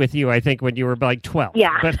started with you, I think, when you were like 12.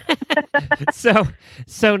 Yeah. But,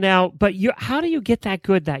 so now, but how do you get that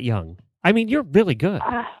good that young? I mean, you're really good.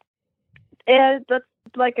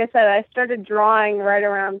 Like I said, I started drawing right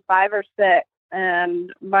around 5 or 6,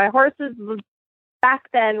 and my horses back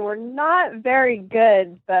then were not very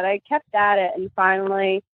good, but I kept at it, and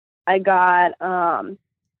finally I got, how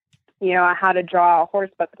to draw a horse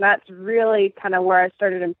book, and that's really kind of where I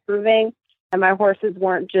started improving. And my horses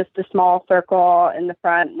weren't just a small circle in the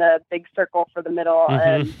front and a big circle for the middle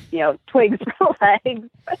and, twigs for legs.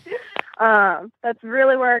 That's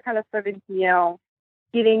really where I kind of started,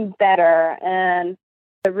 getting better. And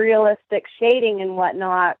the realistic shading and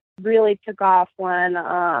whatnot really took off when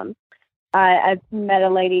I met a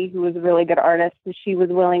lady who was a really good artist, and she was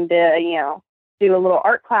willing to, do a little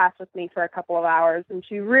art class with me for a couple of hours. And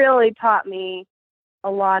she really taught me a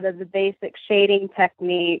lot of the basic shading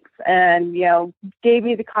techniques and, gave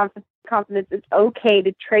me the confidence it's okay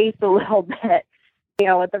to trace a little bit,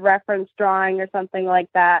 with a reference drawing or something like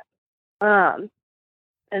that. And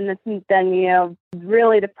then,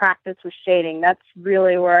 really to practice with shading. That's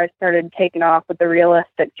really where I started taking off with the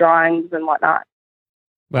realistic drawings and whatnot.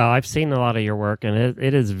 Well, I've seen a lot of your work, and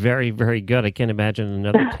it is very, very good. I can't imagine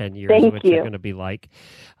another 10 years what you're going to be like.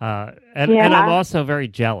 And I'm also very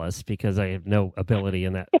jealous because I have no ability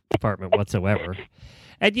in that department whatsoever.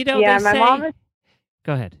 And, my mom is...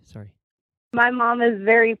 Go ahead. Sorry. my mom is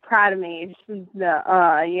very proud of me. She's,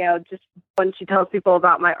 just when she tells people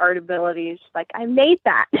about my art abilities, she's like, I made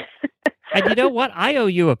that. And you know what? I owe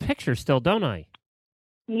you a picture still, don't I?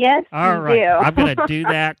 Yes, All you right. do. I'm going to do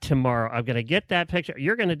that tomorrow. I'm going to get that picture.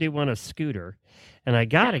 You're going to do one of Scooter, and I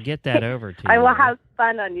got to get that over to you. I will have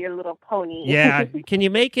fun on your little pony. Yeah. Can you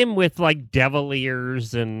make him with like devil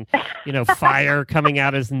ears and, fire coming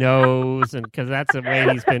out his nose? And because that's the way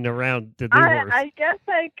he's been around the new horse. I guess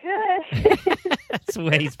I could. That's the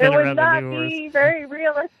way he's been around the new horse. It would not be very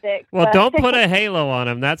realistic. Well, don't put a halo on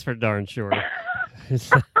him. That's for darn sure. Maybe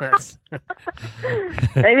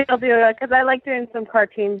I'll do it because I like doing some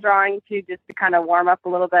cartoon drawing too, just to kind of warm up a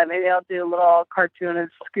little bit. Maybe I'll do a little cartoon of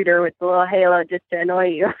Scooter with the little halo just to annoy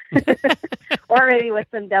you, or maybe with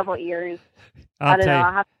some devil ears. I don't know.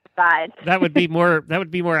 I'll have to decide. That would be more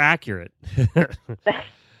accurate.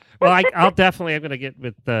 Well, I'm going to get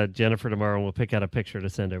with Jennifer tomorrow, and we'll pick out a picture to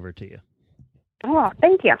send over to you. Oh,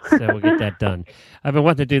 thank you. So we'll get that done. I've been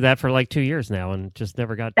wanting to do that for like 2 years now and just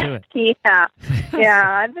never got to it.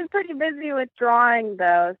 Yeah. I've been pretty busy with drawing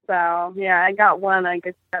though. So yeah, I got one. I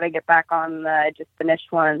just got to get back on. I just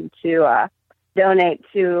finished one to donate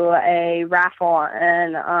to a raffle,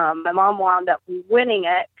 and my mom wound up winning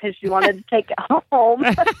it because she wanted to take it home.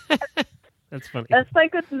 That's funny. That's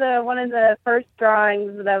like with one of the first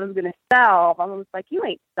drawings that I was going to sell. I was like, you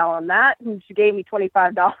ain't selling that. And she gave me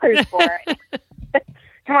 $25 for it.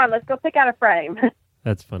 Come on, let's go pick out a frame.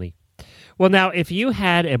 That's funny. Well, now, if you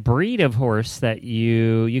had a breed of horse that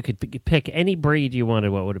you could pick any breed you wanted,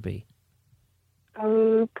 what would it be?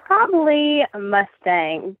 Probably a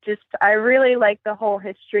Mustang. I really like the whole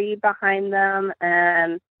history behind them,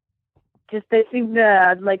 and just they seem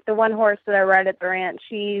to like the one horse that I ride at the ranch.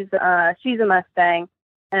 She's a Mustang,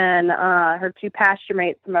 and her two pasture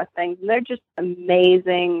mates are Mustangs. And they're just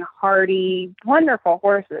amazing, hardy, wonderful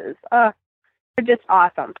horses. They're just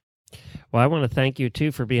awesome. Well, I want to thank you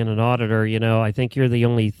too for being an auditor. I think you're the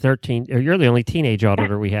only teenage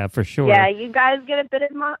auditor we have for sure. Yeah, you guys get a bit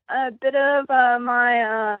of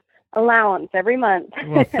my allowance every month.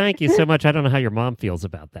 Well, thank you so much. I don't know how your mom feels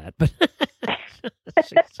about that, but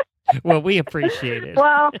well, we appreciate it.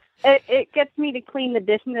 Well, it gets me to clean the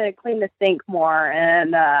dish, to clean the sink more,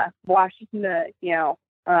 and wash clean the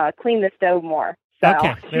stove more. So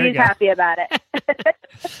okay, she's happy about it.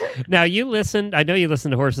 Now I know you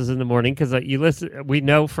listen to Horses in the Morning because you listen. We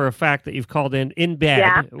know for a fact that you've called in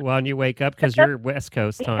bed when you wake up because you're West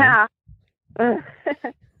Coast time. Yeah.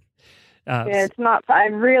 It's not. I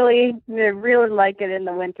really like it in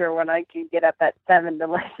the winter when I can get up at 7 to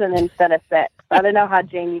listen instead of 6. I don't know how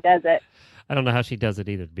Jamie does it. I don't know how she does it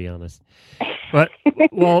either, to be honest. But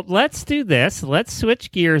well, let's do this. Let's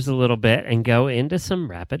switch gears a little bit and go into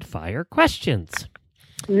some rapid fire questions.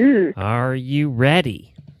 Are you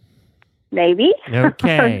ready? Maybe.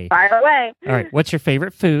 Okay. Fire away. All right. What's your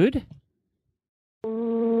favorite food?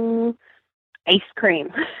 Ice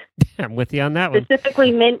cream. I'm with you on that one.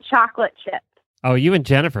 Specifically mint chocolate chips. Oh, you and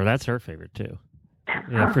Jennifer, that's her favorite too.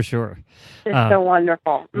 Yeah, for sure. It's so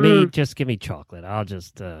wonderful. Just give me chocolate. I'll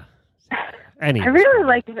just any. I really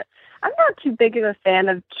like it. I'm not too big of a fan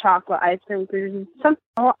of chocolate ice cream because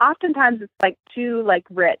oftentimes it's like too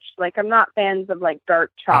rich. Like I'm not fans of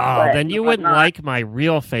dark chocolate. Oh, then you wouldn't like my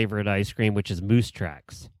real favorite ice cream, which is Moose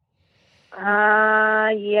Tracks.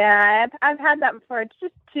 Yeah, I've had that before. It's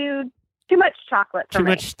just too much chocolate for me. Too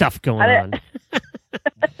much stuff going on.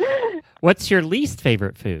 What's your least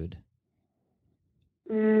favorite food?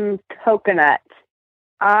 Coconut.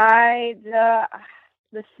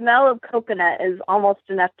 The smell of coconut is almost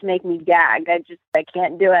enough to make me gag. I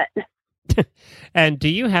can't do it. And do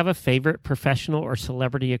you have a favorite professional or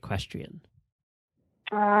celebrity equestrian?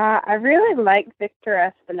 I really like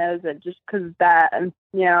Victor Espinoza just because that, his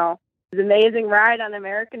amazing ride on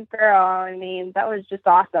American Pharoah. I mean, that was just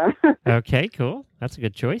awesome. Okay, cool. That's a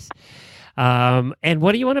good choice. And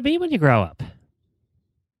what do you want to be when you grow up?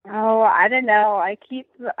 Oh, I don't know. I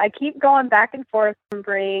keep going back and forth from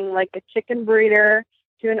being like a chicken breeder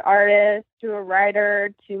to an artist to a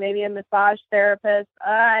writer to maybe a massage therapist.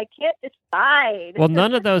 I can't decide. Well,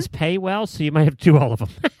 none of those pay well, so you might have to do all of them.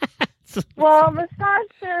 Well, massage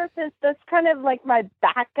therapist, that's kind of like my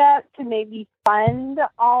backup to maybe fund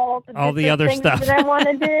all the other things stuff that I want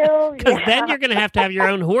to do. Because then you're going to have your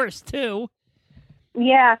own horse too.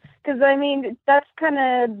 Yeah, because I mean that's kind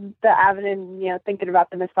of the avenue, thinking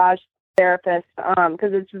about the massage therapist,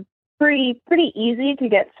 because it's pretty easy to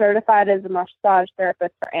get certified as a massage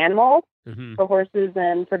therapist for animals, for horses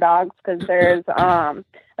and for dogs. Because there's a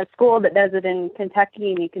school that does it in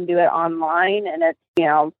Kentucky, and you can do it online, and it's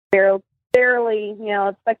barely,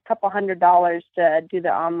 it's like a couple $100 to do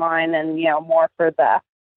the online and, more for the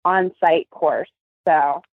on-site course.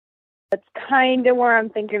 So that's kind of where I'm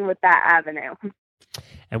thinking with that avenue.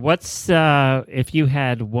 And what's, if you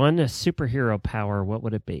had one superhero power, what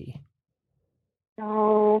would it be?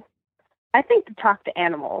 Oh, I think to talk to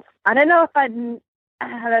animals. I don't know if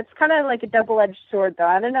that's kind of like a double-edged sword, though.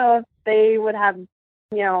 I don't know if they would have,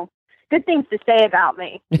 good things to say about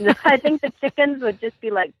me. I think the chickens would just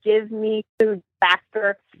be like, give me food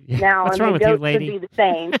faster now. What's and wrong the with you, goats lady? would be the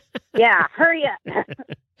same. Yeah, hurry up.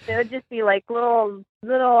 They would just be like little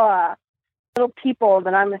people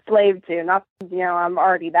that I'm a slave to. Not, I'm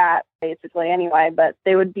already that basically anyway, but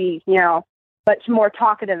they would be, much more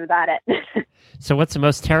talkative about it. So what's the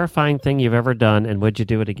most terrifying thing you've ever done, and would you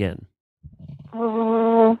do it again?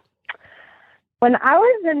 When I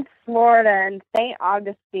was in Florida in St.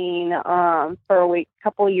 Augustine for a week, a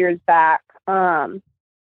couple of years back,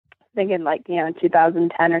 thinking like, in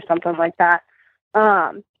 2010 or something like that,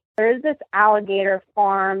 there is this alligator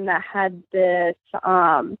farm that had this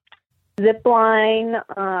zip line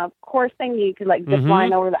course thing. You could like zip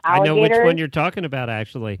line over the alligators. I know which one you're talking about,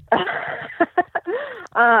 actually.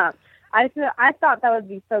 I thought that would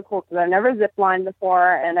be so cool because I've never zip lined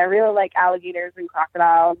before, and I really like alligators and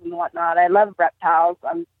crocodiles and whatnot. I love reptiles.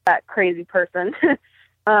 I'm that crazy person.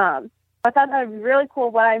 I thought that would be really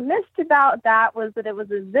cool. What I missed about that was that it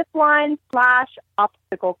was a zip line /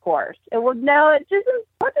 obstacle course. It wasn't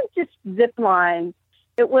just zip lines.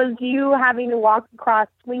 It was you having to walk across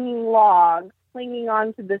swinging logs, clinging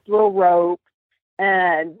onto this little rope,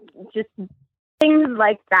 and just things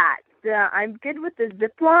like that. I'm good with the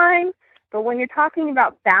zip line, but when you're talking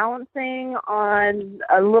about balancing on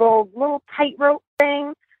a little tightrope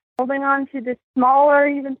thing, holding on to this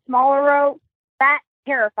even smaller rope, that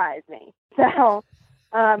terrifies me. So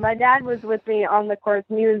my dad was with me on the course,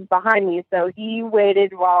 and he was behind me, so he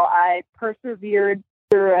waited while I persevered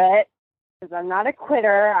through it. Because I'm not a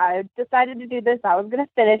quitter. I decided to do this. I was going to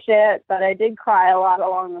finish it, but I did cry a lot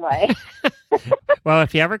along the way. Well,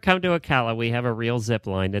 if you ever come to Ocala, we have a real zip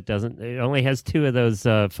line that it only has 2 of those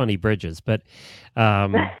funny bridges, but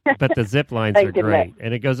the zip lines are great.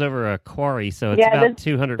 And it goes over a quarry, so it's about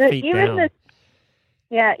 200 feet down.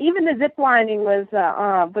 Even the zip lining was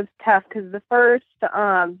tough because the first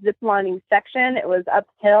zip lining section, it was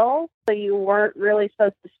uphill, so you weren't really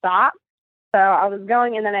supposed to stop. So I was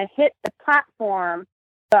going, and then I hit the platform,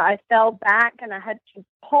 so I fell back, and I had to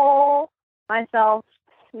pull myself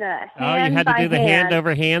hand you had to do the hand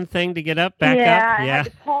over hand thing to get back up? Yeah, I had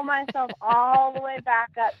to pull myself all the way back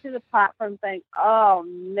up to the platform thing. Oh,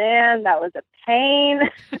 man, that was a pain.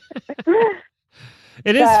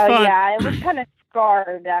 It is fun. Yeah, it was kind of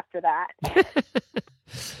scarred after that.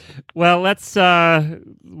 Well,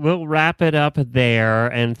 we'll wrap it up there.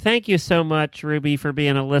 And thank you so much, Ruby, for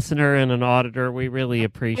being a listener and an auditor. We really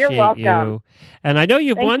appreciate you. And I know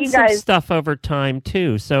you've won some stuff over time,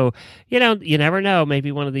 too. So, you never know.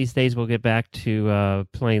 Maybe one of these days we'll get back to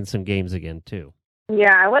playing some games again, too.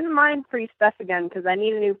 Yeah, I wouldn't mind free stuff again because I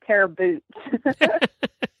need a new pair of boots.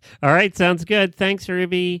 All right, sounds good. Thanks,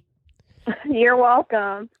 Ruby. You're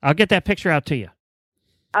welcome. I'll get that picture out to you.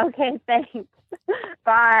 Okay, thanks.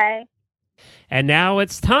 Bye. And now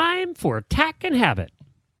it's time for Tack and Habit.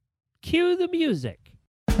 Cue the music.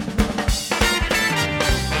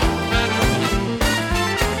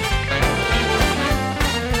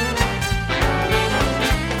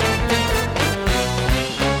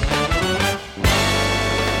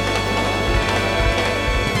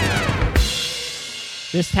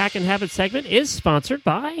 This Tack and Habit segment is sponsored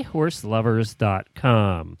by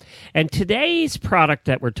HorseLovers.com. And today's product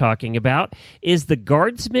that we're talking about is the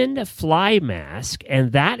Guardsman Fly Mask,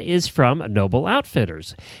 and that is from Noble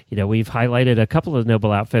Outfitters. We've highlighted a couple of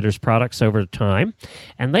Noble Outfitters products over time,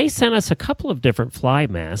 and they sent us a couple of different fly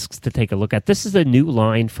masks to take a look at. This is a new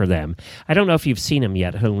line for them. I don't know if you've seen them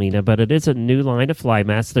yet, Helena, but it is a new line of fly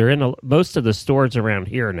masks. They're in most of the stores around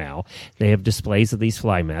here now. They have displays of these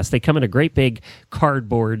fly masks. They come in a great big cardboard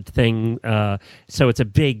thing, so it's a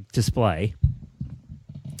big display.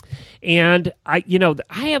 And we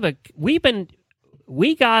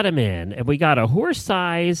got them in, and we got a horse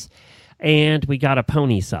size and we got a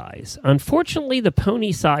pony size. Unfortunately, the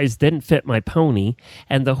pony size didn't fit my pony,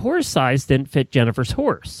 and the horse size didn't fit Jennifer's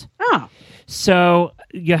horse. Oh. So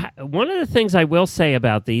one of the things I will say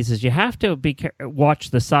about these is you have to watch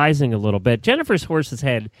the sizing a little bit. Jennifer's horse's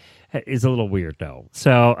head is a little weird, though.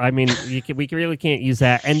 So, I mean, we really can't use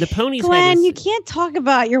that. And the pony's head Glenn, you can't talk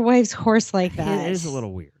about your wife's horse like that. It is a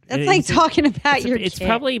little weird. That's like talking about your It's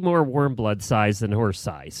probably more warm blood size than horse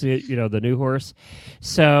size, the new horse.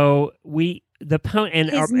 So the pony and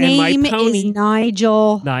his name my pony is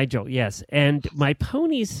Nigel. Nigel, yes, and my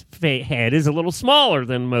pony's head is a little smaller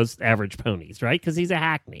than most average ponies, right? Because he's a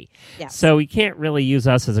Hackney, so he can't really use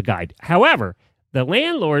us as a guide. However, the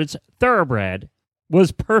landlord's thoroughbred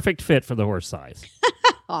was perfect fit for the horse size.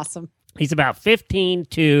 Awesome. He's about 15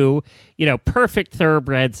 to, perfect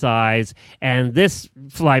thoroughbred size, and this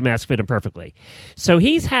fly mask fit him perfectly. So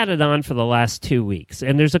he's had it on for the last 2 weeks,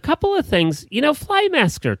 and there's a couple of things. Fly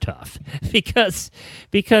masks are tough because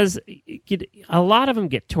a lot of them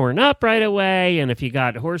get torn up right away, and if you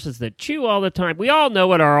got horses that chew all the time, we all know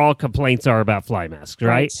what all complaints are about fly masks,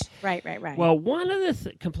 right? Right. Well, one of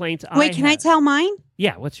the complaints can I tell mine?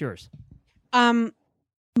 Yeah, what's yours?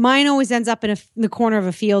 Mine always ends up in the corner of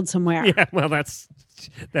a field somewhere. Yeah, well, that's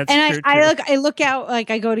and true, I look out, like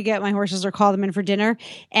I go to get my horses or call them in for dinner,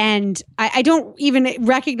 and I don't even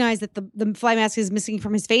recognize that the fly mask is missing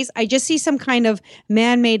from his face. I just see some kind of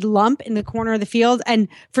man-made lump in the corner of the field, and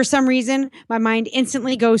for some reason, my mind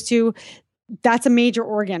instantly goes to, that's a major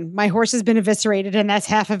organ. My horse has been eviscerated, and that's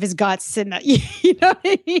half of his guts. And you know what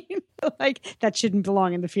I mean? Like, that shouldn't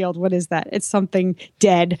belong in the field. What is that? It's something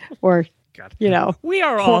dead or... God. We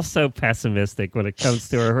are all so pessimistic when it comes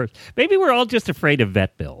to our horse. Maybe we're all just afraid of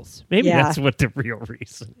vet bills. Maybe that's what the real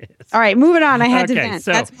reason is. All right, moving on. I had to vent.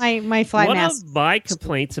 So that's my fly mask. One of my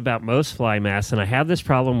complaints about most fly masks, and I have this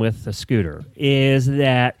problem with the Scooter, is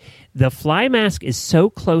that the fly mask is so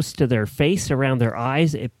close to their face around their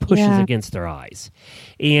eyes, it pushes against their eyes.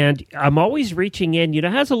 And I'm always reaching in. It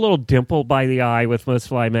has a little dimple by the eye with most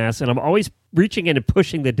fly masks, and I'm always reaching in and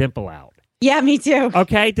pushing the dimple out. Yeah, me too.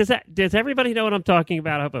 Okay, does everybody know what I'm talking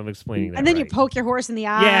about? I hope I'm explaining that. And then right. you poke your horse in the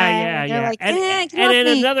eye. Yeah. And like, and in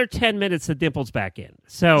another 10 minutes, the dimple's back in.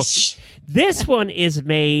 So this one is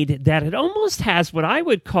made that it almost has what I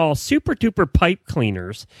would call super duper pipe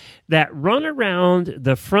cleaners that run around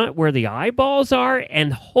the front where the eyeballs are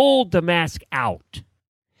and hold the mask out.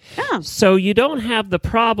 Oh. So you don't have the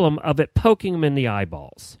problem of it poking them in the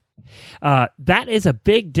eyeballs. That is a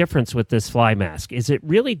big difference with this fly mask. Is it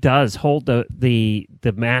really does hold the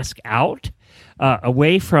mask out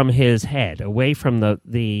away from his head, away from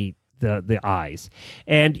the eyes,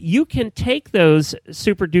 and you can take those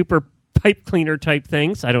super duper pipe cleaner type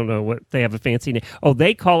things. I don't know what they have a fancy name. Oh,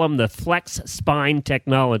 they call them the Flex Spine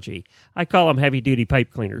technology. I call them heavy duty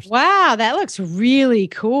pipe cleaners. Wow, that looks really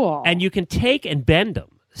cool. And you can take and bend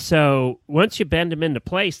them. So once you bend them into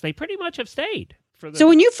place, they pretty much have stayed. So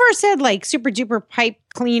when you first said like super duper pipe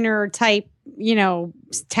cleaner type,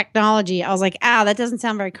 technology, I was like, that doesn't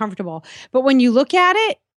sound very comfortable. But when you look at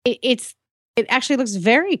it, it actually looks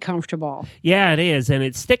very comfortable. Yeah, it is, and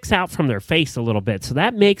it sticks out from their face a little bit. So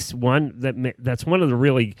that makes that's one of the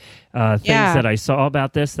really things that I saw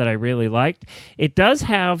about this that I really liked. It does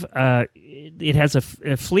have it has a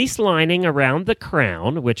fleece lining around the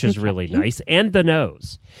crown, which is really nice, and the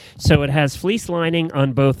nose. So it has fleece lining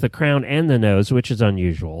on both the crown and the nose, which is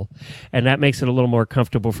unusual, and that makes it a little more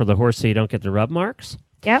comfortable for the horse, so you don't get the rub marks.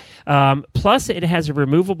 Yep. Plus, it has a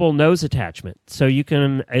removable nose attachment, so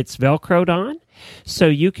it's Velcroed on, so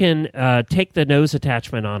you can take the nose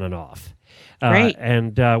attachment on and off. Right.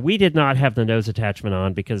 And we did not have the nose attachment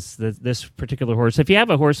on because this particular horse, if you have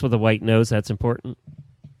a horse with a white nose, that's important.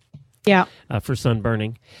 Yeah. For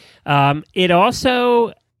sunburning. It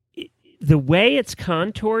also, the way it's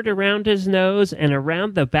contoured around his nose and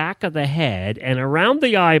around the back of the head and around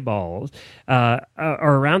the eyeballs, or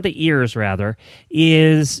around the ears rather,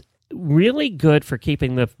 is really good for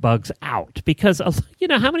keeping the bugs out. Because,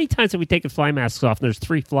 how many times have we taken fly masks off and there's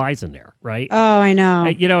 3 flies in there, right? Oh, I know.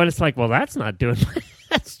 And it's like, well, that's not doing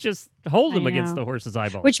That's just hold them against the horse's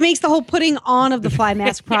eyeball. Which makes the whole putting on of the fly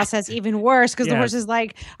mask process even worse because the horse is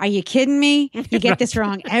like, are you kidding me? You get this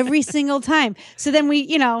wrong every single time. So then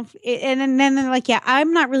we, and then they're like,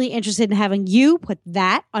 I'm not really interested in having you put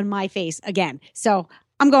that on my face again. So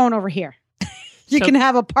I'm going over here. You can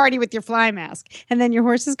have a party with your fly mask and then your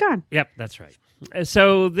horse is gone. Yep, that's right.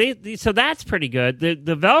 So so that's pretty good. The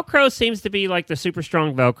Velcro seems to be like the super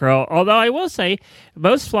strong Velcro. Although I will say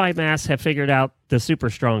most fly masks have figured out the super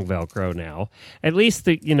strong Velcro now. At least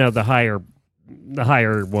the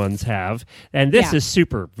higher ones have. And this is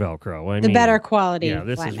super Velcro. I mean, better quality. Yeah,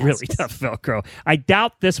 this is really tough Velcro. I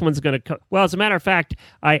doubt this one's going to well, as a matter of fact,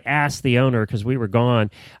 I asked the owner because we were gone.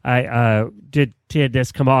 Did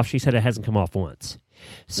this come off? She said it hasn't come off once.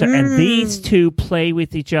 So, and these two play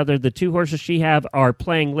with each other. The 2 horses she have are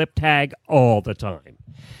playing lip tag all the time.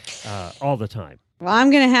 All the time. Well, I'm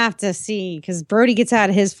going to have to see because Brody gets out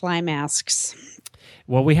of his fly masks.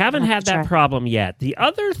 Well, we haven't had that problem yet. The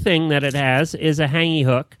other thing that it has is a hangy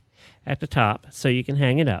hook at the top, so you can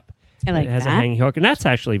hang it up. It has a hanging hook, and that's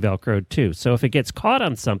actually Velcroed too. So if it gets caught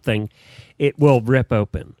on something, it will rip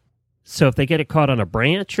open. So if they get it caught on a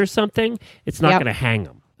branch or something, it's not going to hang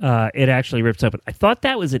them. It actually rips open. I thought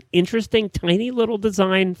that was an interesting, tiny little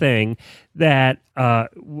design thing that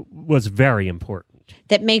was very important.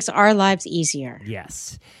 That makes our lives easier.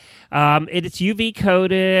 Yes. It's UV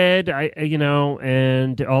coated,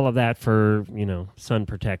 and all of that for, sun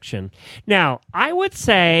protection. Now, I would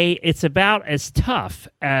say it's about as tough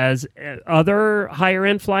as other higher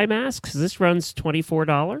end fly masks. This runs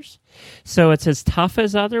 $24. So it's as tough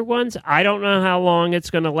as other ones. I don't know how long it's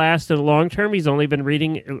going to last in the long term. He's only been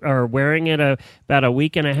wearing it about a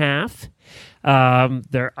week and a half.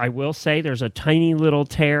 I will say there's a tiny little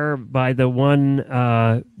tear by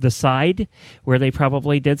the side where they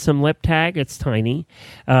probably did some lip tag. It's tiny.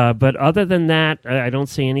 But other than that, I don't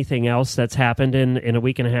see anything else that's happened in a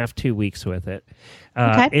week and a half, 2 weeks with it.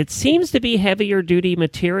 It seems to be heavier duty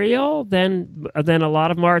material than a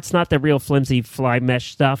lot of them are. It's not the real flimsy fly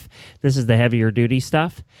mesh stuff. This is the heavier duty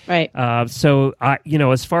stuff. Right. So,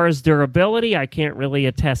 as far as durability, I can't really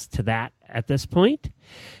attest to that at this point.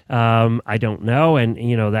 I don't know, and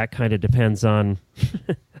that kind of depends on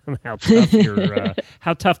how tough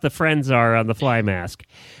how tough the friends are on the fly mask.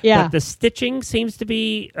 Yeah. But the stitching seems to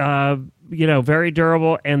be very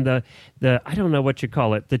durable, and the I don't know what you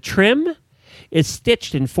call it. The trim is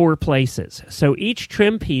stitched in 4 places. So each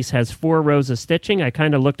trim piece has 4 rows of stitching. I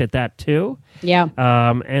kind of looked at that too. Yeah.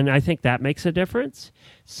 And I think that makes a difference.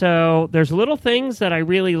 So there's little things that I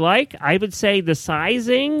really like. I would say the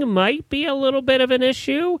sizing might be a little bit of an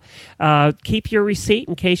issue. Keep your receipt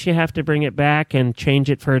in case you have to bring it back and change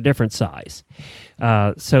it for a different size.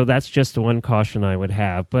 So that's just one caution I would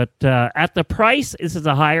have. But at the price, this is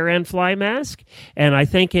a higher-end fly mask, and I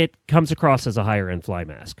think it comes across as a higher-end fly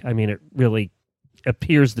mask. I mean, it really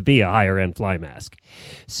appears to be a higher-end fly mask.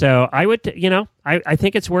 So I would, I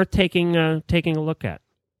think it's worth taking a look at.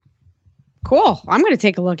 Cool. I'm going to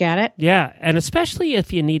take a look at it. Yeah, and especially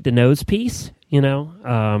if you need the nose piece,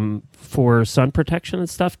 for sun protection and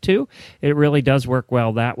stuff too. It really does work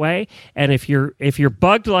well that way. And if you're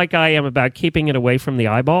bugged like I am about keeping it away from the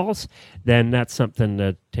eyeballs, then that's something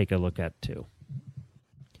to take a look at too.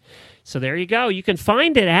 So there you go. You can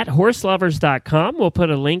find it at horselovers.com. We'll put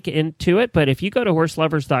a link into it. But if you go to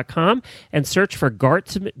horselovers.com and search for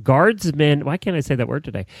Guardsman, why can't I say that word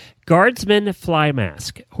today? Guardsman Fly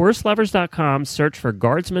Mask. Horselovers.com, search for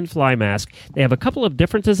Guardsman Fly Mask. They have a couple of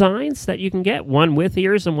different designs that you can get, one with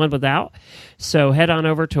ears and one without. So head on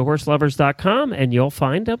over to horselovers.com and you'll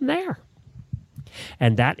find them there.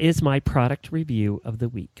 And that is my product review of the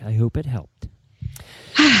week. I hope it helped.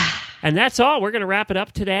 And that's all. We're going to wrap it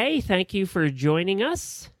up today. Thank you for joining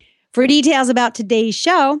us. For details about today's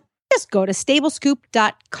show, just go to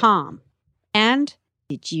stablescoop.com. And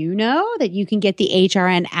did you know that you can get the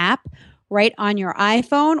HRN app right on your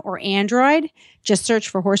iPhone or Android? Just search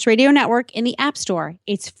for Horse Radio Network in the App Store.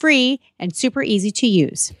 It's free and super easy to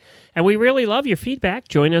use. And we really love your feedback.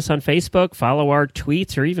 Join us on Facebook, follow our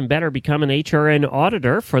tweets, or even better, become an HRN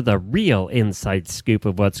auditor for the real inside scoop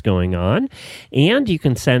of what's going on. And you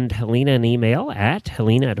can send Helena an email at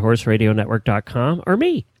helena@horseradionetwork.com or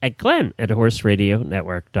me at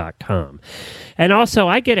glenn@horseradionetwork.com. And also,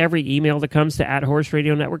 I get every email that comes to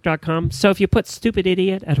 @horseradionetwork.com. So if you put stupid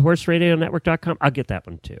idiot at horseradionetwork.com, I'll get that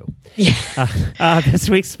one too. Yeah. This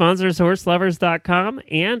week's sponsor is horselovers.com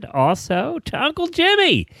and also to Uncle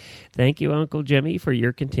Jimmy. Thank you, Uncle Jimmy, for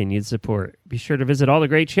your continued support. Be sure to visit all the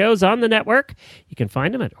great shows on the network. You can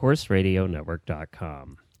find them at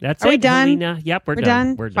horseradionetwork.com. That's it. Are we done? Helena. Yep, we're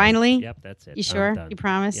done. We're done. Finally? Yep, that's it. You sure? You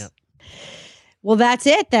promise? Yep. Well, that's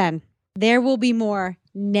it then. There will be more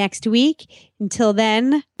next week. Until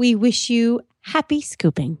then, we wish you happy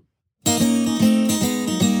scooping.